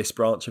comes to this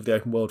branch of the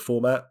open world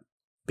format.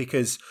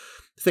 Because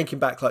thinking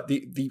back, like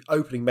the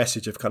opening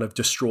message of kind of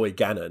destroy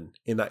Ganon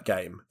in that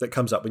game that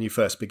comes up when you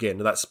first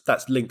begin, and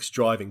that's Link's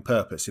driving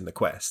purpose in the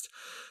quest.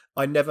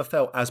 I never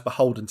felt as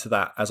beholden to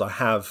that as I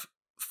have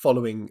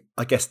following,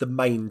 I guess, the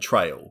main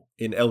trail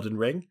in Elden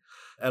Ring.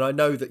 And I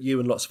know that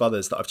you and lots of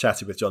others that I've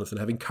chatted with, Jonathan,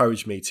 have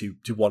encouraged me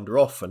to wander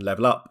off and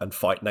level up and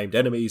fight named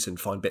enemies and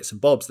find bits and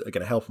bobs that are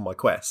going to help on my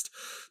quest.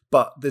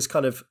 But there's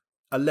kind of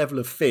a level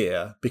of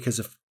fear because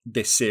of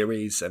this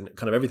series and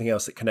kind of everything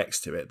else that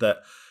connects to it, that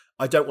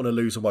I don't want to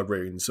lose all my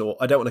runes, or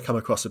I don't want to come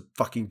across a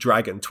fucking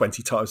dragon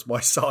 20 times my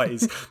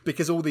size,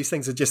 because all these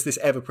things are just this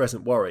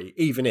ever-present worry,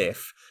 even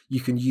if you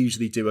can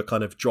usually do a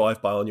kind of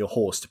drive-by on your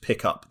horse to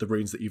pick up the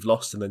runes that you've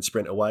lost and then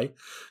sprint away.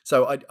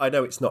 So I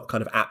know it's not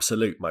kind of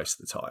absolute most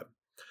of the time.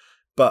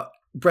 But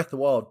Breath of the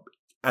Wild,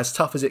 as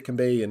tough as it can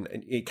be, and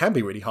it can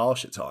be really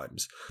harsh at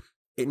times,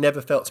 it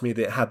never felt to me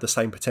that it had the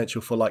same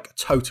potential for like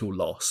total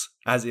loss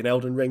as in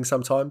Elden Ring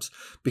sometimes,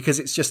 because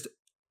it's just,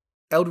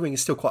 Elden Ring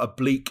is still quite a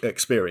bleak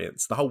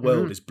experience. The whole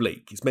world is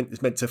bleak. It's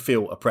meant to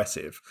feel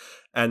oppressive.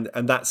 And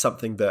that's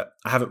something that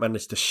I haven't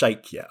managed to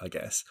shake yet, I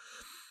guess.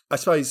 I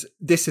suppose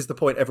this is the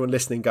point everyone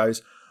listening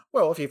goes,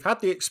 well, if you've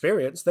had the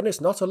experience, then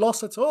it's not a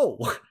loss at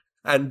all.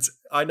 And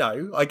I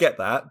know, I get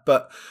that.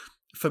 But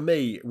for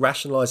me,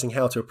 rationalising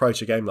how to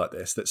approach a game like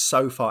this that's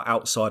so far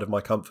outside of my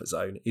comfort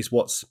zone is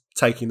what's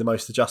taking the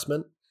most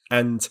adjustment.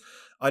 And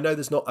I know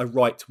there's not a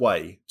right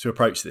way to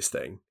approach this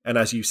thing. And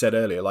as you said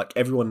earlier, like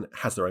everyone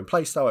has their own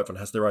playstyle, everyone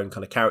has their own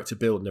kind of character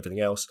build and everything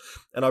else.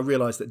 And I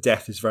realise that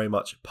death is very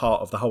much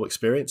part of the whole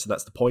experience, and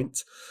that's the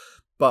point.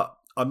 But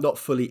I'm not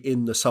fully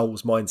in the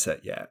Souls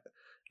mindset yet.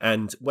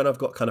 And when I've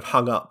got kind of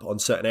hung up on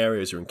certain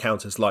areas or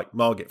encounters like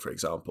Margit, for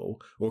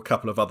example, or a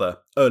couple of other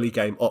early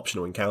game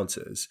optional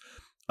encounters,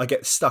 I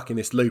get stuck in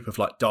this loop of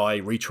like die,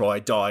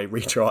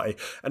 retry.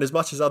 And as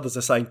much as others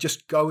are saying,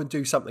 just go and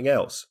do something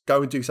else,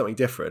 go and do something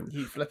different.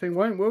 You flipping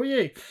won't, will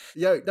you?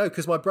 Yeah, no,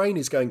 because my brain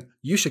is going,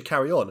 you should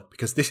carry on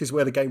because this is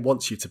where the game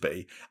wants you to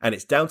be. And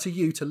it's down to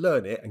you to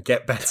learn it and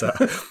get better.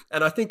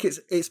 And I think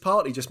it's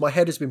partly just my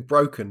head has been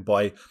broken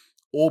by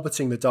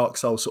orbiting the Dark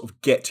Souls sort of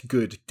get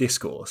good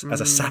discourse as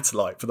a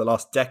satellite for the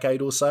last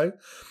decade or so.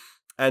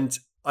 And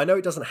I know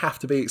it doesn't have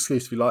to be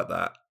exclusively like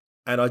that.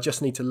 And I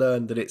just need to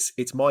learn that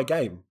it's my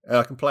game and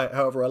I can play it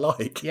however I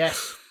like.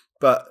 Yes.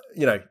 But,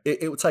 you know,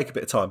 it will take a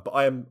bit of time, but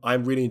I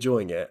am really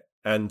enjoying it.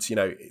 And, you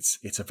know,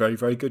 it's a very,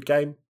 very good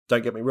game.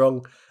 Don't get me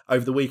wrong.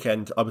 Over the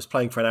weekend, I was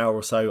playing for an hour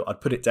or so.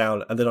 I'd put it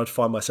down and then I'd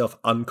find myself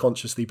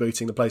unconsciously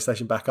booting the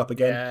PlayStation back up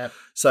again. Yeah.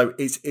 So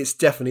it's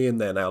definitely in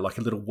there now, like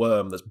a little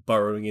worm that's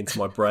burrowing into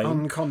my brain.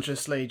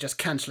 Unconsciously just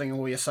cancelling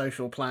all your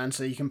social plans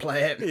so you can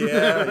play it.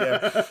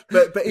 Yeah.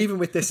 But even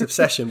with this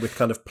obsession with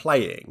kind of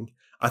playing,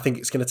 I think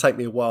it's going to take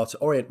me a while to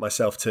orient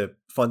myself to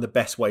find the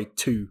best way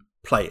to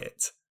play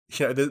it.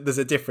 You know, there's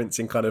a difference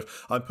in kind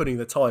of I'm putting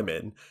the time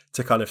in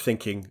to kind of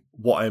thinking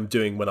what I'm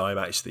doing when I'm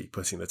actually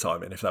putting the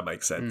time in, if that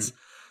makes sense.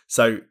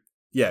 So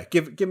yeah,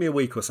 give me a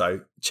week or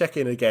so. Check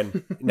in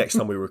again next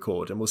time we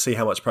record, and we'll see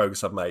how much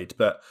progress I've made.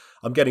 But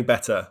I'm getting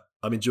better.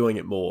 I'm enjoying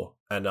it more,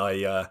 and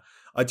I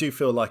do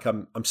feel like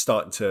I'm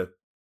starting to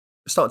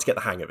get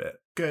the hang of it.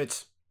 Good,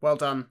 well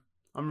done.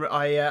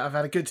 I've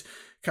had a good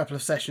couple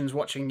of sessions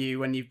watching you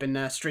when you've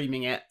been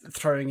streaming it,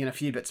 throwing in a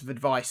few bits of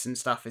advice and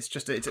stuff. It's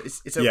just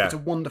it's a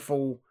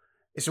wonderful.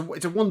 It's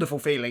a wonderful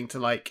feeling to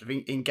like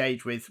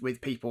engage with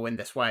people in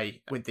this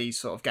way with these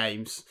sort of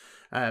games.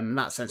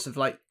 That sense of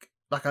like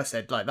I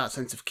said, like that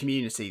sense of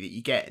community that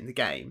you get in the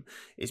game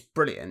is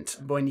brilliant.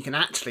 But when you can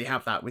actually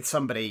have that with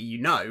somebody you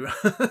know,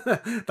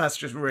 that's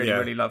just really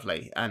really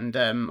lovely. And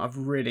I've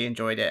really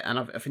enjoyed it, and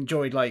I've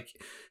enjoyed like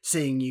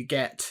seeing you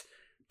get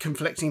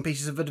conflicting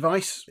pieces of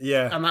advice.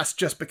 Yeah. And that's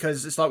just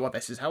because it's like, well,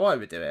 this is how I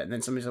would do it. And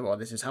then somebody said, well,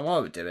 this is how I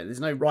would do it. There's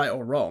no right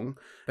or wrong,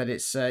 but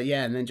it's,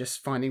 and then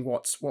just finding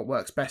what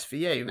works best for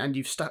you. And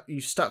you've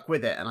stuck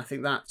with it. And I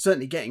think that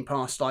certainly getting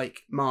past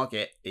like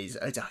Margit is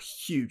a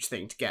huge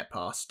thing to get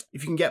past.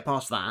 If you can get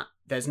past that,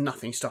 there's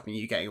nothing stopping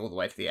you getting all the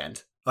way to the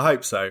end. I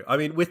hope so. I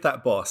mean, with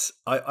that boss,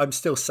 I'm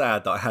still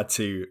sad that I had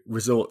to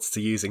resort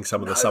to using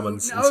some of the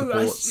summons and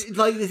supports.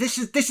 Like this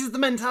is the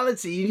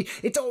mentality.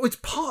 It's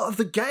part of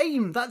the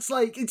game. That's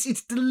like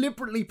it's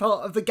deliberately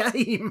part of the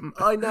game.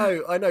 I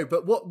know.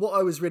 But what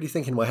I was really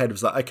thinking in my head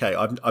was like, okay,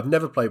 I've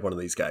never played one of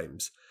these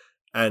games,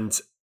 and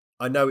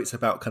I know it's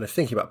about kind of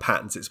thinking about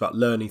patterns. It's about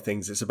learning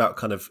things. It's about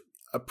kind of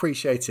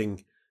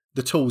appreciating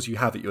the tools you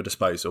have at your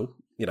disposal.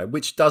 You know,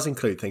 which does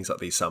include things like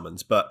these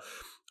summons, but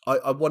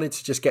I wanted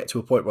to just get to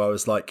a point where I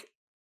was like,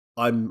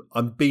 I'm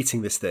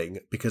beating this thing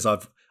because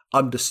I've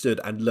understood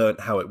and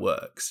learnt how it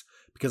works.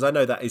 Because I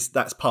know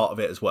that's part of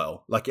it as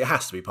well. Like it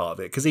has to be part of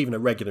it. Because even a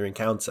regular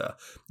encounter,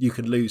 you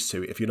can lose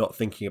to if you're not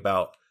thinking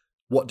about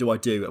what do I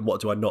do and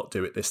what do I not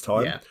do at this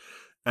time. Yeah.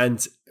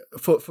 And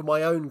for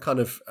my own kind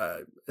of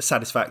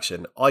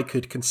satisfaction, I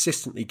could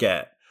consistently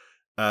get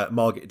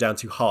Margit down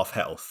to half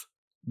health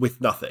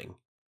with nothing.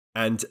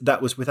 And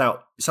that was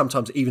without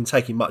sometimes even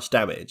taking much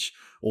damage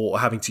or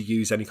having to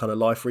use any kind of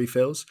life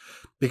refills,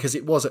 because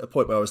it was at a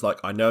point where I was like,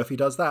 I know if he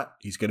does that,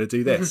 he's going to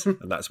do this.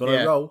 And that's when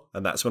I roll,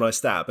 and that's when I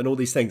stab, and all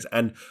these things.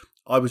 And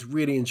I was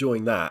really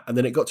enjoying that. And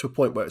then it got to a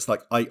point where it's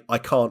like, I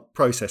can't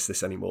process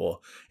this anymore.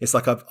 It's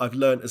like I've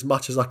learned as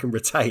much as I can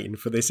retain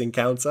for this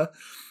encounter.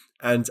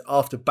 And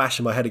after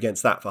bashing my head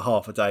against that for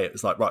half a day, it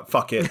was like, right,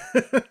 fuck it.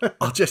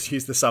 I'll just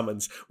use the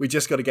summons. We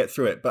just got to get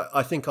through it. But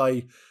I think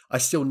I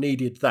still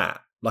needed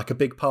that. Like a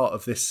big part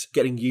of this,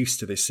 getting used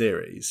to this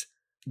series,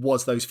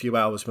 was those few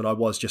hours when I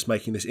was just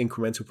making this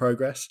incremental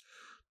progress,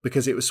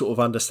 because it was sort of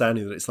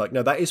understanding that it's like,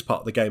 no, that is part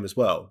of the game as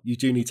well. You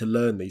do need to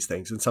learn these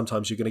things. And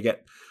sometimes you're going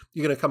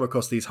to come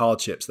across these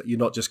hardships that you're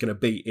not just going to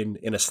beat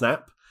in a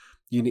snap.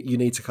 You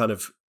need to kind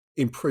of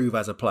improve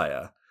as a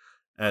player.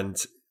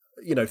 And,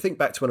 you know, think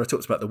back to when I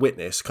talked about The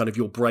Witness, kind of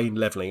your brain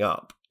leveling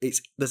up.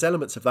 There's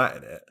elements of that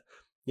in it.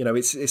 You know,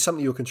 it's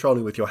something you're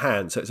controlling with your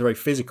hands, so it's a very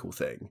physical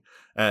thing,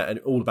 and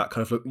all about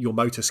kind of your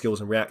motor skills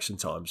and reaction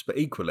times. But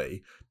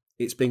equally,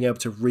 it's being able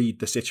to read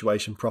the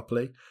situation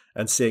properly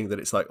and seeing that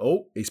it's like,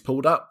 oh, he's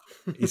pulled up,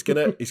 he's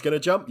gonna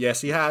jump. Yes,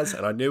 he has,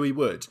 and I knew he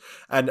would.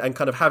 And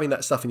kind of having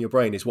that stuff in your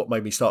brain is what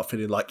made me start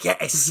feeling like,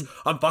 yes,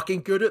 I'm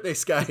fucking good at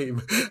this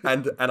game,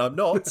 and I'm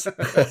not.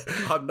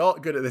 I'm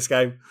not good at this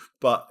game,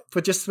 but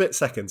for just split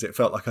seconds, it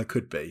felt like I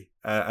could be,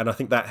 and I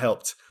think that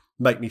helped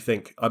make me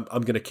think I'm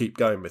going to keep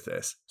going with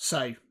this.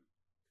 So,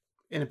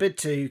 in a bid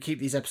to keep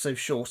these episodes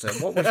shorter,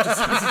 what we've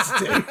decided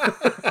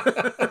to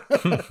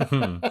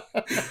do...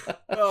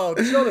 Oh,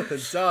 Jonathan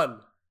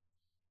Dunn.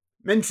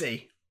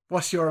 Minty,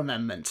 what's your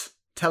amendment?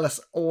 Tell us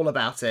all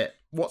about it.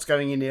 What's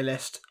going in your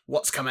list?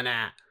 What's coming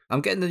out?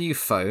 I'm getting a new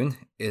phone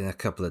in a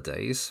couple of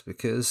days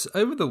because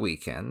over the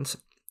weekend...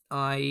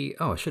 I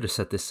should have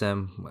said this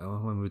when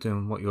we were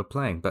doing what you were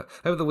playing, but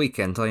over the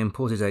weekend I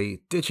imported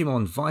a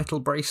Digimon Vital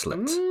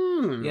bracelet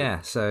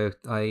Yeah, so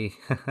I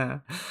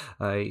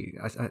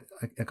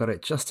got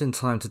it just in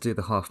time to do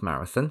the half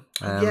marathon.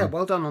 Yeah,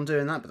 well done on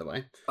doing that, by the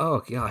way.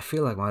 Oh yeah, I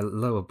feel like my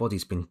lower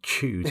body's been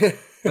chewed.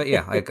 But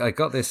yeah, I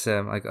got this.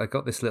 I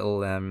got this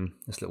little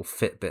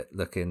Fitbit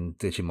looking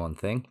Digimon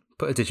thing.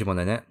 Put a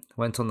Digimon in it.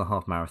 Went on the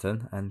half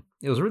marathon, and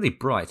it was really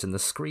bright, and the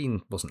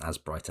screen wasn't as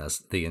bright as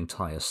the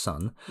entire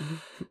sun.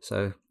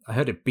 So I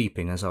heard it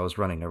beeping as I was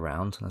running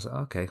around, and I was like,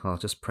 okay, well, I'll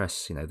just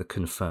press, the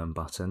confirm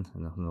button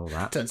and all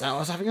that. Turns out I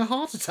was having a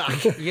heart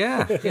attack.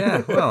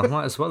 Yeah. Well,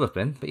 might as well have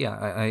been. But yeah,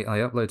 I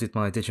uploaded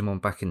my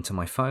Digimon back into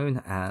my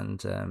phone,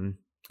 and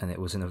it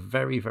was in a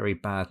very, very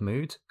bad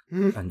mood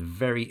and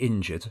very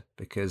injured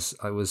because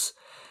as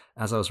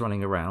I was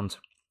running around,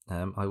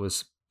 I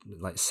was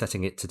like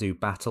setting it to do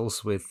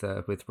battles with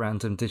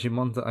random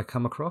Digimon that I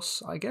come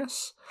across, I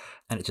guess,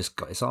 and it just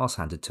got its arse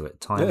handed to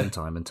it time and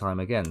time and time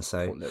again.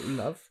 So Poor little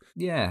love.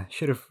 yeah,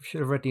 should have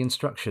read the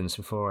instructions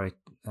before I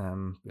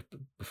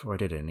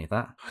did any of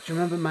that. Do you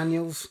remember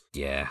manuals?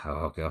 Yeah,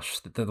 oh gosh,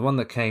 the one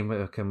that came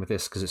with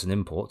this, because it's an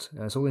import,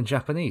 it's all in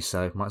Japanese,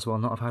 so might as well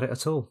not have had it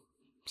at all,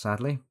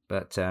 sadly.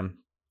 But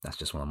that's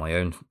just one of my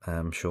own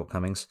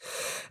shortcomings.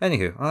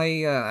 Anywho,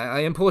 I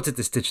imported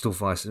this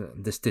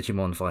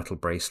Digimon Vital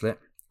bracelet,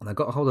 and I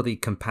got a hold of the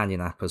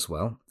companion app as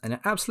well, and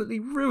it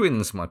absolutely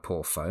ruins my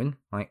poor phone.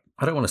 I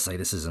don't want to say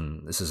this is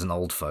an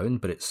old phone,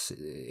 but its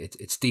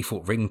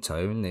default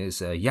ringtone is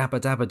Yabba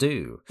Dabba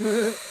Doo.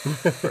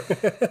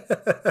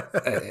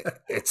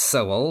 It's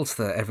so old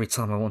that every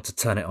time I want to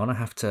turn it on, I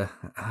have to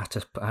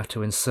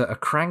insert a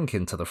crank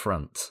into the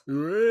front.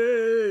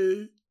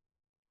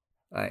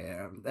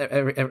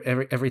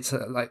 Every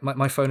time, like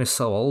my phone is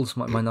so old,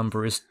 my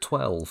number is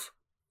 12.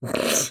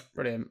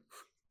 Brilliant.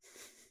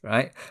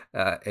 Right,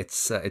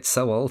 it's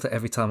so old that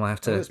every time I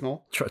have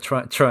to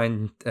try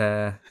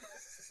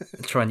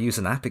and use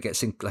an app, it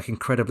gets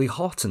incredibly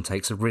hot and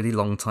takes a really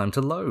long time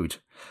to load.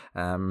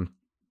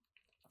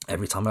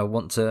 Every time I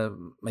want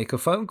to make a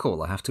phone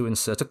call, I have to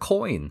insert a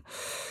coin.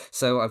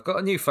 So I've got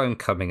a new phone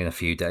coming in a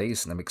few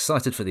days, and I'm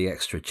excited for the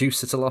extra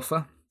juice it'll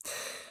offer.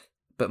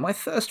 But my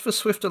thirst for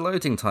swifter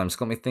loading times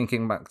got me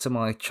thinking back to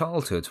my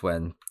childhood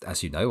when,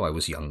 as you know, I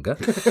was younger.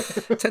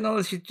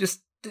 Technology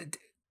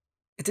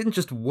it didn't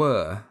just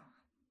whir,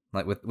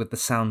 like with the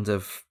sound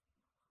of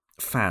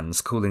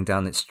fans cooling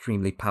down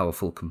extremely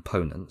powerful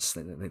components.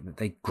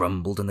 They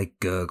grumbled and they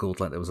gurgled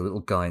like there was a little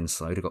guy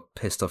inside who got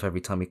pissed off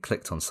every time he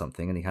clicked on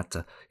something and he had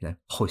to,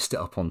 hoist it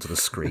up onto the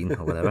screen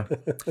or whatever.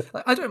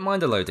 I don't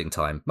mind a loading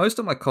time. Most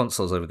of my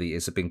consoles over the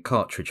years have been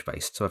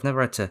cartridge-based, so I've never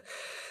had to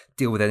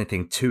deal with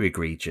anything too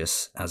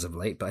egregious as of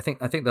late. But I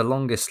think the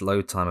longest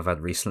load time I've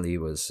had recently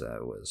was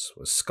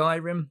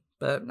Skyrim.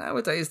 But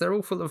nowadays they're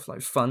all full of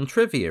fun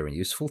trivia and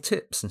useful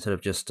tips instead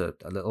of just a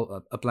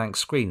blank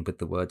screen with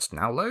the words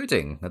 "now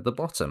loading" at the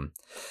bottom.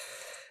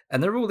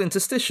 And they're all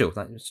interstitial,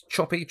 like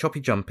choppy,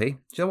 jumpy. Do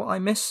you know what I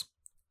miss?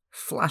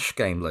 Flash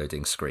game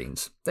loading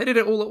screens. They did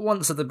it all at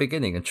once at the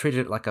beginning and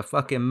treated it like a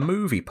fucking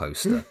movie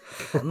poster.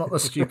 Not the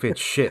stupid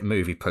shit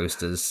movie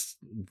posters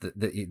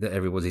that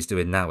everybody's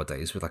doing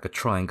nowadays with a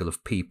triangle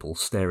of people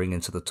staring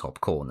into the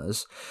top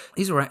corners.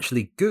 These are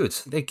actually good.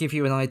 They give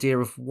you an idea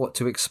of what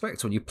to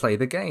expect when you play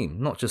the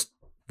game, not just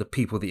the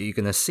people that you're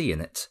going to see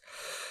in it.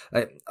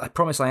 I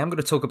promise I am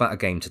going to talk about a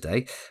game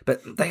today,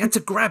 but they had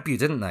to grab you,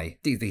 didn't they?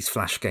 These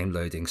flash game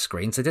loading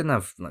screens. They didn't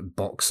have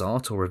box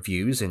art or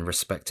reviews in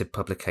respective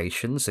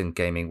publications and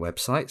gaming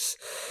websites.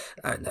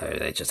 No,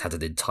 they just had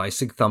an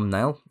enticing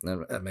thumbnail,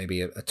 maybe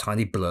a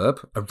tiny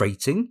blurb, a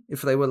rating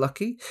if they were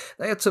lucky.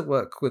 They had to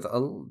work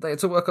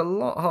a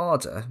lot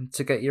harder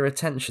to get your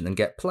attention and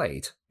get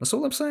played. That's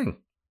all I'm saying.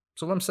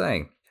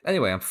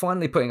 Anyway, I'm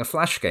finally putting a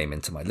flash game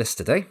into my list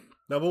today.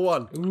 Number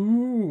 1.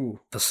 Ooh.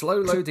 The slow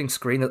loading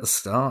screen at the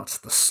start,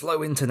 the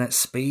slow internet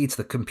speed,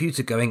 the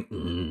computer going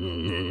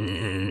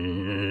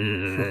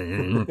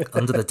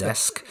under the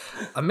desk.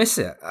 I miss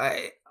it.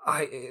 I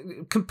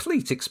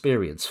complete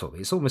experience for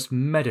me. It's almost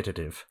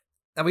meditative.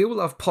 And we all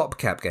love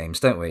PopCap games,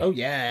 don't we? Oh,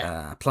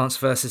 yeah. Plants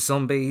vs.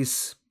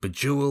 Zombies,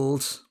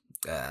 Bejeweled,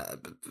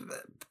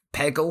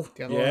 Peggle.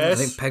 Yes.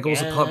 I think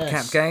Peggle's a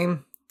PopCap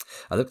game.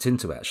 I looked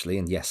into it, actually,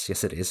 and yes,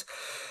 it is.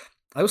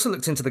 I also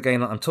looked into the game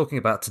that I'm talking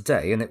about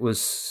today, and it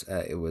was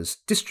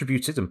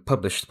distributed and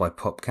published by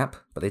PopCap,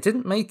 but they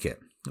didn't make it.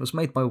 It was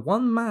made by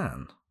one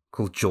man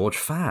called George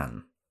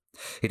Fan.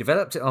 He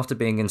developed it after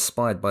being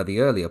inspired by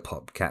the earlier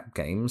PopCap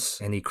games,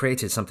 and he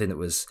created something that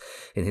was,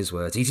 in his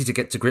words, easy to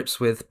get to grips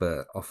with,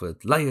 but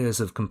offered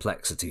layers of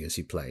complexity as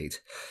he played.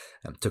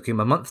 It took him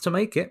a month to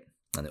make it,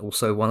 and it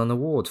also won an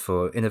award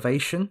for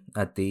innovation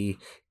at the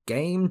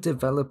Game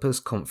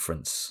Developers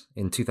Conference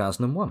in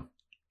 2001.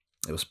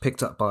 It was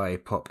picked up by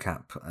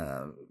PopCap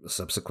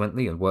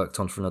subsequently and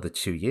worked on for another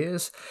 2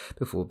 years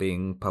before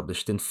being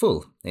published in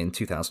full in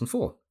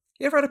 2004.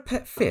 You ever had a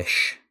pet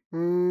fish?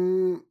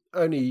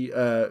 only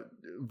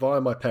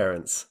via my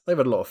parents. They've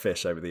had a lot of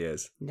fish over the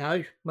years.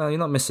 No. Well, you're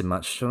not missing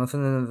much,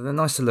 Jonathan. They're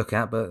nice to look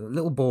at, but a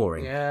little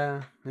boring.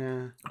 Yeah.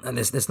 And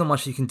there's not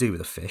much you can do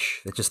with a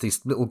fish. They're just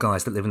these little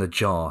guys that live in a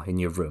jar in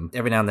your room.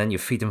 Every now and then you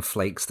feed them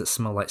flakes that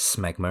smell like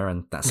smegma,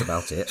 and that's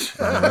about it.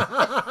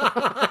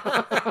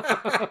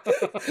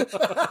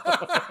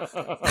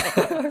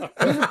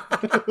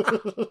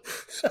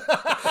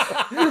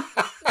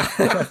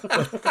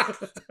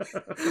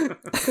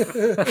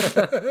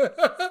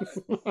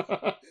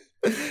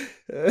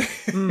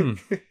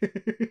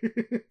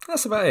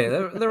 That's about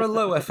it. They're a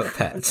low-effort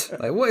pet.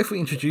 Like, what if we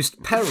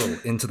introduced peril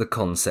into the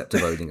concept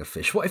of owning a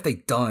fish? What if they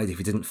died if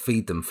you didn't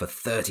feed them for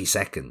 30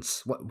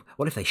 seconds?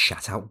 What if they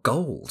shat out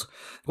gold?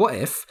 What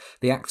if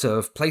the act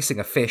of placing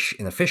a fish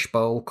in a fish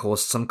bowl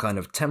caused some kind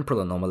of temporal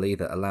anomaly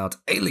that allowed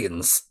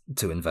aliens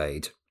to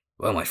invade?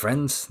 Well, my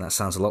friends, that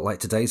sounds a lot like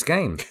today's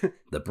game.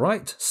 The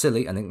bright,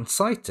 silly, and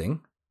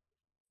exciting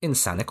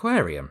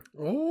Insaniquarium.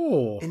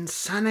 Oh,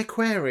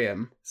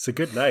 Insaniquarium. it's a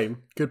good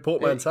name. Good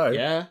portmanteau.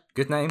 Yeah.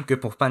 Good name,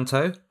 good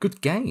portmanteau,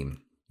 good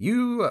game.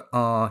 You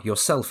are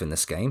yourself in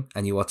this game,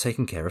 and you are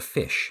taking care of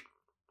fish.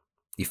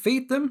 You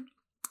feed them,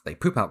 they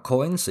poop out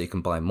coins so you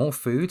can buy more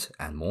food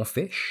and more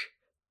fish,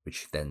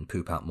 which then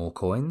poop out more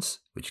coins,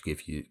 which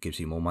gives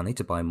you more money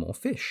to buy more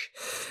fish.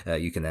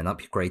 You can then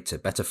upgrade to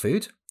better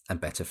food and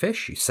better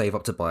fish. You save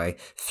up to buy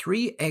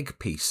 3 egg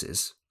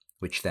pieces,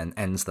 which then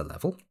ends the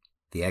level.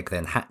 The egg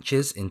then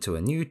hatches into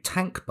a new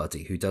tank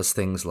buddy who does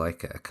things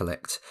like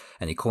collect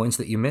any coins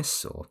that you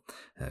miss, or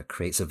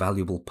creates a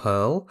valuable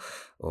pearl,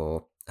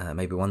 or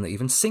maybe one that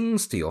even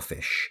sings to your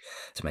fish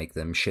to make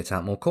them shit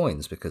out more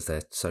coins because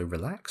they're so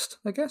relaxed,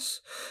 I guess.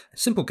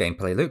 Simple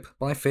gameplay loop.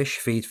 Buy fish,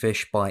 feed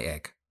fish, buy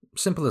egg.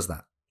 Simple as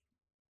that.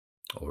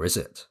 Or is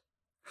it?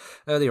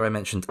 Earlier I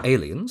mentioned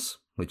aliens,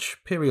 which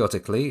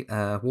periodically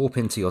warp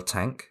into your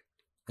tank,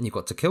 and you've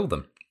got to kill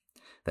them.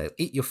 They'll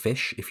eat your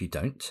fish if you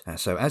don't.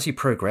 So as you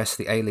progress,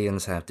 the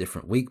aliens have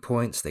different weak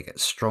points. They get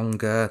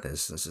stronger.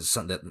 There's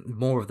something that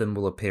more of them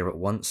will appear at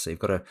once. So you've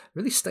got to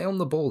really stay on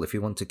the ball if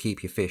you want to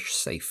keep your fish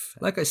safe.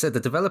 Like I said, the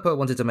developer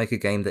wanted to make a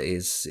game that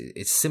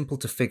it's simple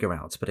to figure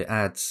out, but it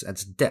adds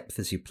depth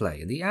as you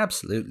play. And he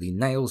absolutely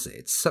nails it.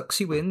 It sucks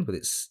you in with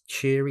its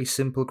cheery,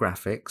 simple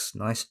graphics,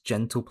 nice,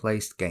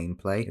 gentle-placed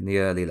gameplay in the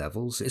early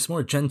levels. It's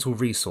more a gentle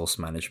resource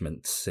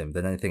management sim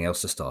than anything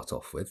else to start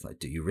off with. Like,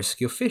 do you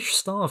risk your fish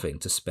starving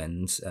to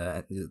spend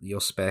your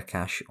spare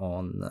cash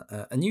on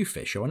a new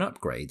fish or an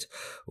upgrade,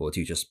 or do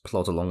you just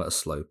plod along at a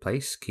slow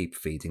pace, keep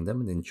feeding them,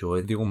 and enjoy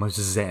the almost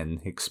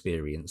zen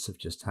experience of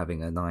just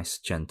having a nice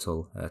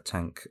gentle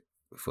tank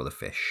full of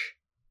fish?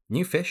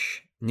 New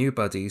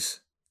buddies,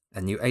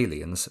 and new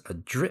aliens are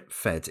drip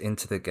fed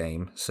into the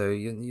game, so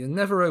you're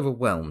never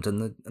overwhelmed,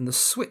 and the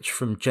switch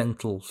from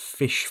gentle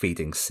fish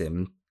feeding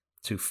sim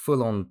to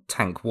full-on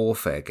tank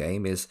warfare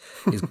game is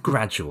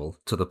gradual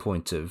to the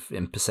point of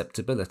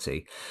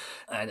imperceptibility.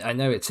 I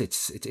know it's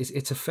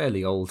a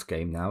fairly old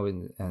game now,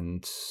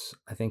 and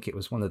I think it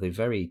was one of the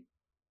very,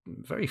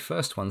 very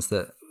first ones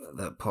that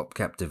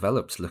PopCap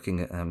developed,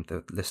 looking at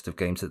the list of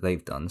games that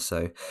they've done.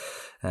 So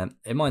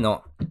it might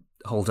not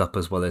hold up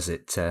as well as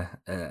it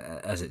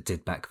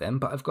did back then,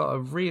 but I've got a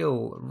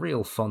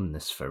real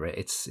fondness for it.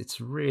 It's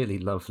really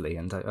lovely,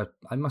 and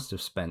I must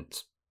have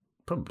spent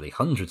probably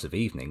hundreds of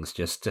evenings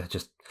just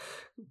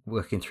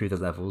working through the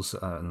levels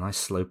at a nice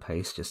slow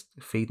pace, just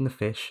feeding the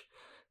fish,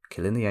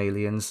 killing the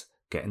aliens,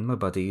 getting my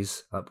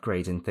buddies,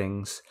 upgrading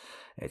things.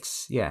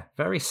 It's,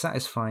 very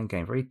satisfying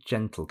game, very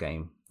gentle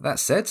game. That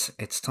said,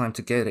 it's time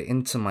to get it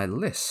into my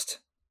list.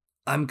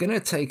 I'm going to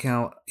take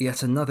out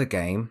yet another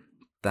game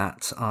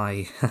that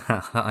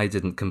I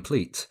didn't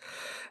complete.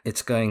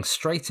 It's going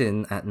straight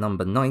in at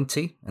number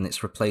 90, and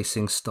it's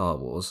replacing Star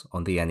Wars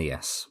on the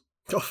NES.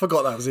 I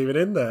forgot that was even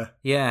in there.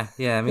 Yeah,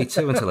 me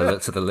too, until I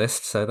looked at the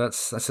list, so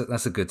that's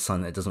a good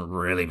sign that it doesn't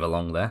really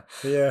belong there.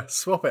 Yeah,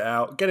 swap it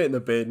out, get it in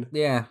the bin.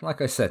 Yeah, like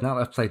I said, now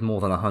that I've played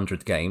more than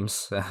 100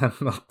 games,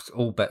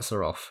 all bets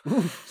are off.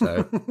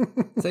 So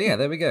yeah,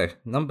 there we go.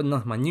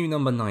 My new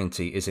number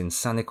 90 is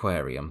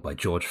Insaniquarium by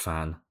George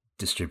Fan,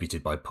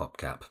 distributed by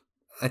PopCap.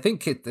 I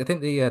think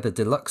the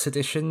deluxe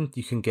edition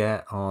you can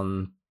get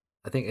on.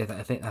 I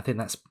think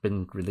that's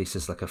been released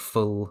as like a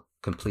full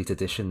complete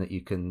edition that you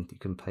can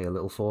pay a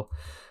little for,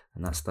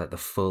 and that's like the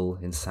full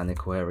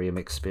Insaniquarium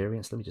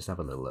experience. Let me just have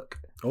a little look.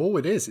 Oh,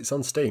 it is. It's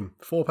on Steam.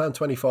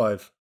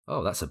 £4.25.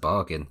 Oh, that's a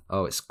bargain.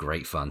 Oh, it's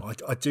great fun.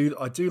 I do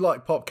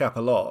like PopCap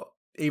a lot.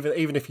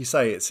 Even if you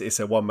say it's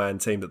a one-man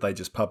team that they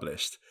just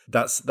published,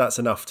 that's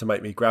enough to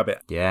make me grab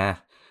it. Yeah,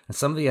 and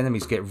some of the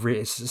enemies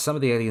some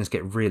of the aliens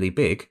get really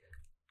big.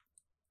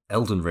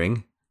 Elden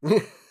Ring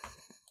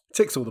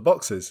ticks all the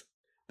boxes.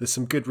 There's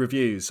some good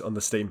reviews on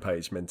the Steam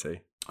page,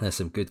 Minty. There's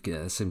some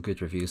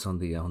good reviews on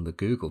the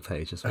Google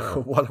page as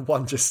well.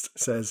 One just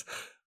says,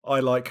 "I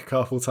like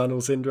carpal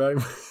tunnel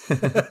syndrome."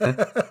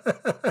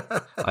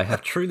 I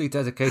have truly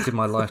dedicated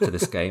my life to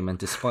this game, and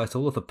despite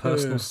all of the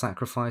personal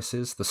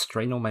sacrifices, the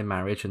strain on my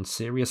marriage, and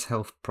serious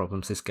health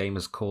problems this game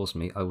has caused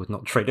me, I would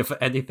not trade it for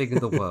anything in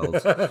the world.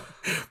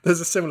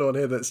 There's a similar one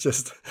here that's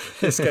just,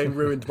 this game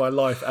ruined my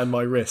life and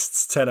my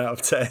wrists, 10 out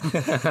of 10.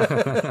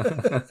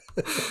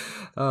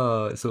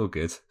 Oh, it's all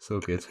good. It's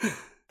all good.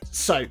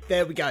 So,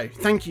 there we go.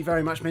 Thank you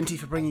very much, Minty,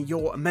 for bringing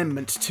your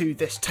amendment to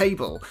this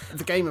table.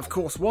 The game, of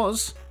course,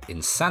 was...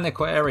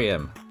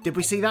 Insaniquarium. Did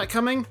we see that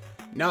coming?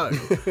 No.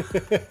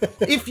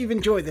 If you've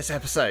enjoyed this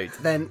episode,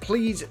 then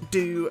please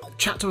do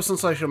chat to us on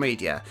social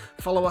media.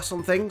 Follow us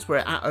on things, we're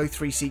at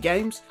O3C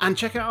Games, and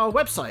check out our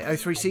website,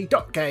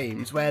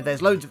 o3c.games, where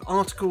there's loads of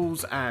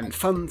articles and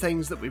fun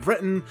things that we've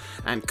written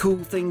and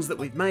cool things that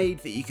we've made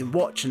that you can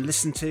watch and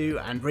listen to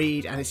and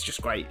read, and it's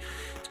just great.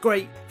 It's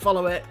great.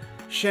 Follow it.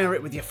 Share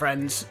it with your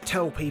friends,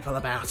 tell people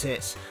about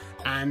it,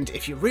 and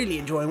if you're really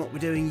enjoying what we're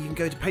doing, you can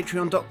go to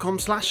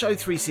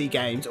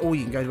patreon.com/O3cgames, or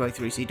you can go to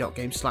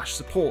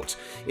o3c.games/support.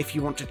 If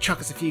you want to chuck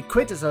us a few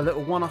quid as a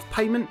little one-off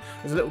payment,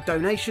 as a little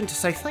donation to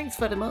say thanks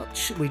very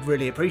much, we'd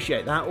really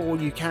appreciate that, or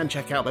you can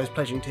check out those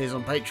pledging tiers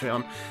on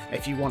Patreon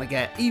if you want to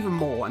get even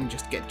more and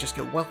just get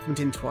welcomed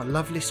into our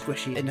lovely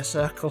squishy inner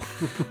circle.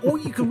 Or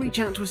you can reach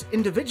out to us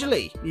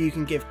individually. You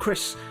can give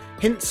Chris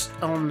hints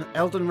on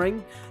Elden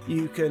Ring,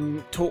 you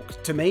can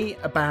talk to me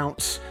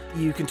about,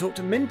 you can talk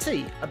to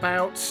Minty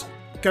about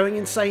going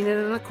insane in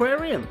an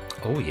aquarium.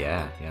 Oh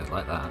yeah, I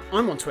like that.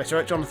 I'm on Twitter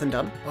at Jonathan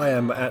Dunn. I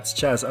am at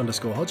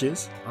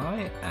Chaz_Hodges.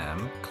 I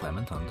am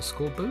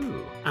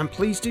Clement_Boo. And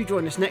please do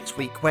join us next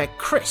week where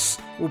Chris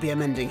will be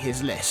amending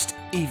his list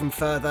even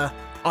further.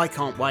 I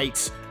can't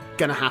wait.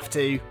 Gonna have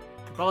to.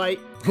 Bye.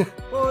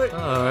 Bye.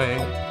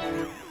 Bye.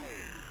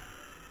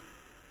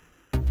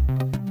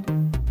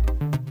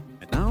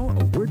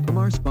 From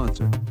our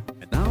sponsor.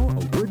 And now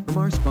a word from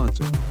our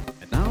sponsor.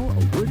 And now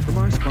a word from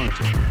our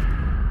sponsor.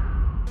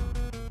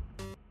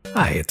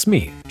 Hi, it's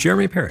me,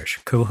 Jeremy Parrish,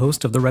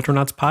 co-host of the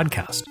Retronauts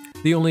podcast,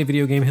 the only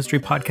video game history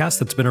podcast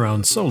that's been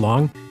around so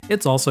long,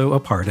 it's also a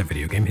part of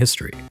video game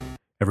history.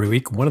 Every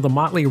week, one of the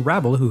motley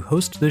rabble who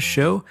host this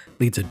show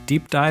leads a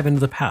deep dive into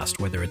the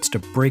past, whether it's to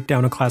break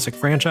down a classic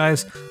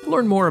franchise,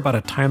 learn more about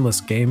a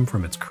timeless game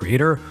from its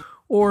creator,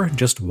 or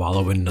just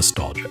wallow in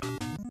nostalgia.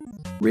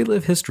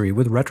 Relive history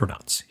with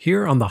Retronauts,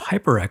 here on the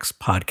HyperX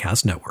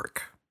Podcast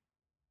Network.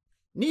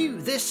 New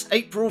this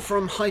April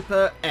from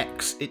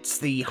HyperX, it's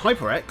the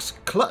HyperX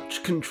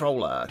Clutch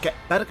Controller. Get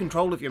better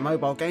control of your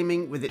mobile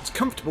gaming with its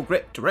comfortable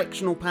grip,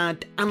 directional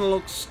pad,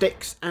 analog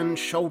sticks and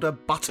shoulder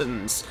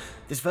buttons.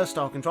 This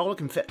versatile controller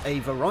can fit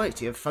a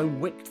variety of phone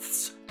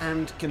widths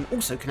and can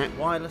also connect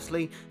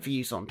wirelessly for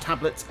use on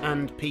tablets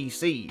and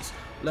PCs.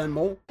 Learn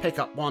more, pick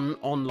up one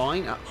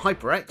online at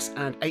HyperX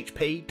and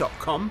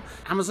HP.com,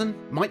 Amazon,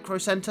 Micro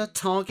Center,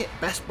 Target,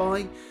 Best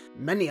Buy,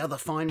 many other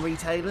fine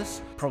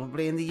retailers,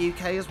 probably in the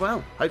UK as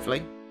well,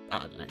 hopefully. I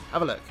don't know,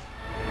 have a look.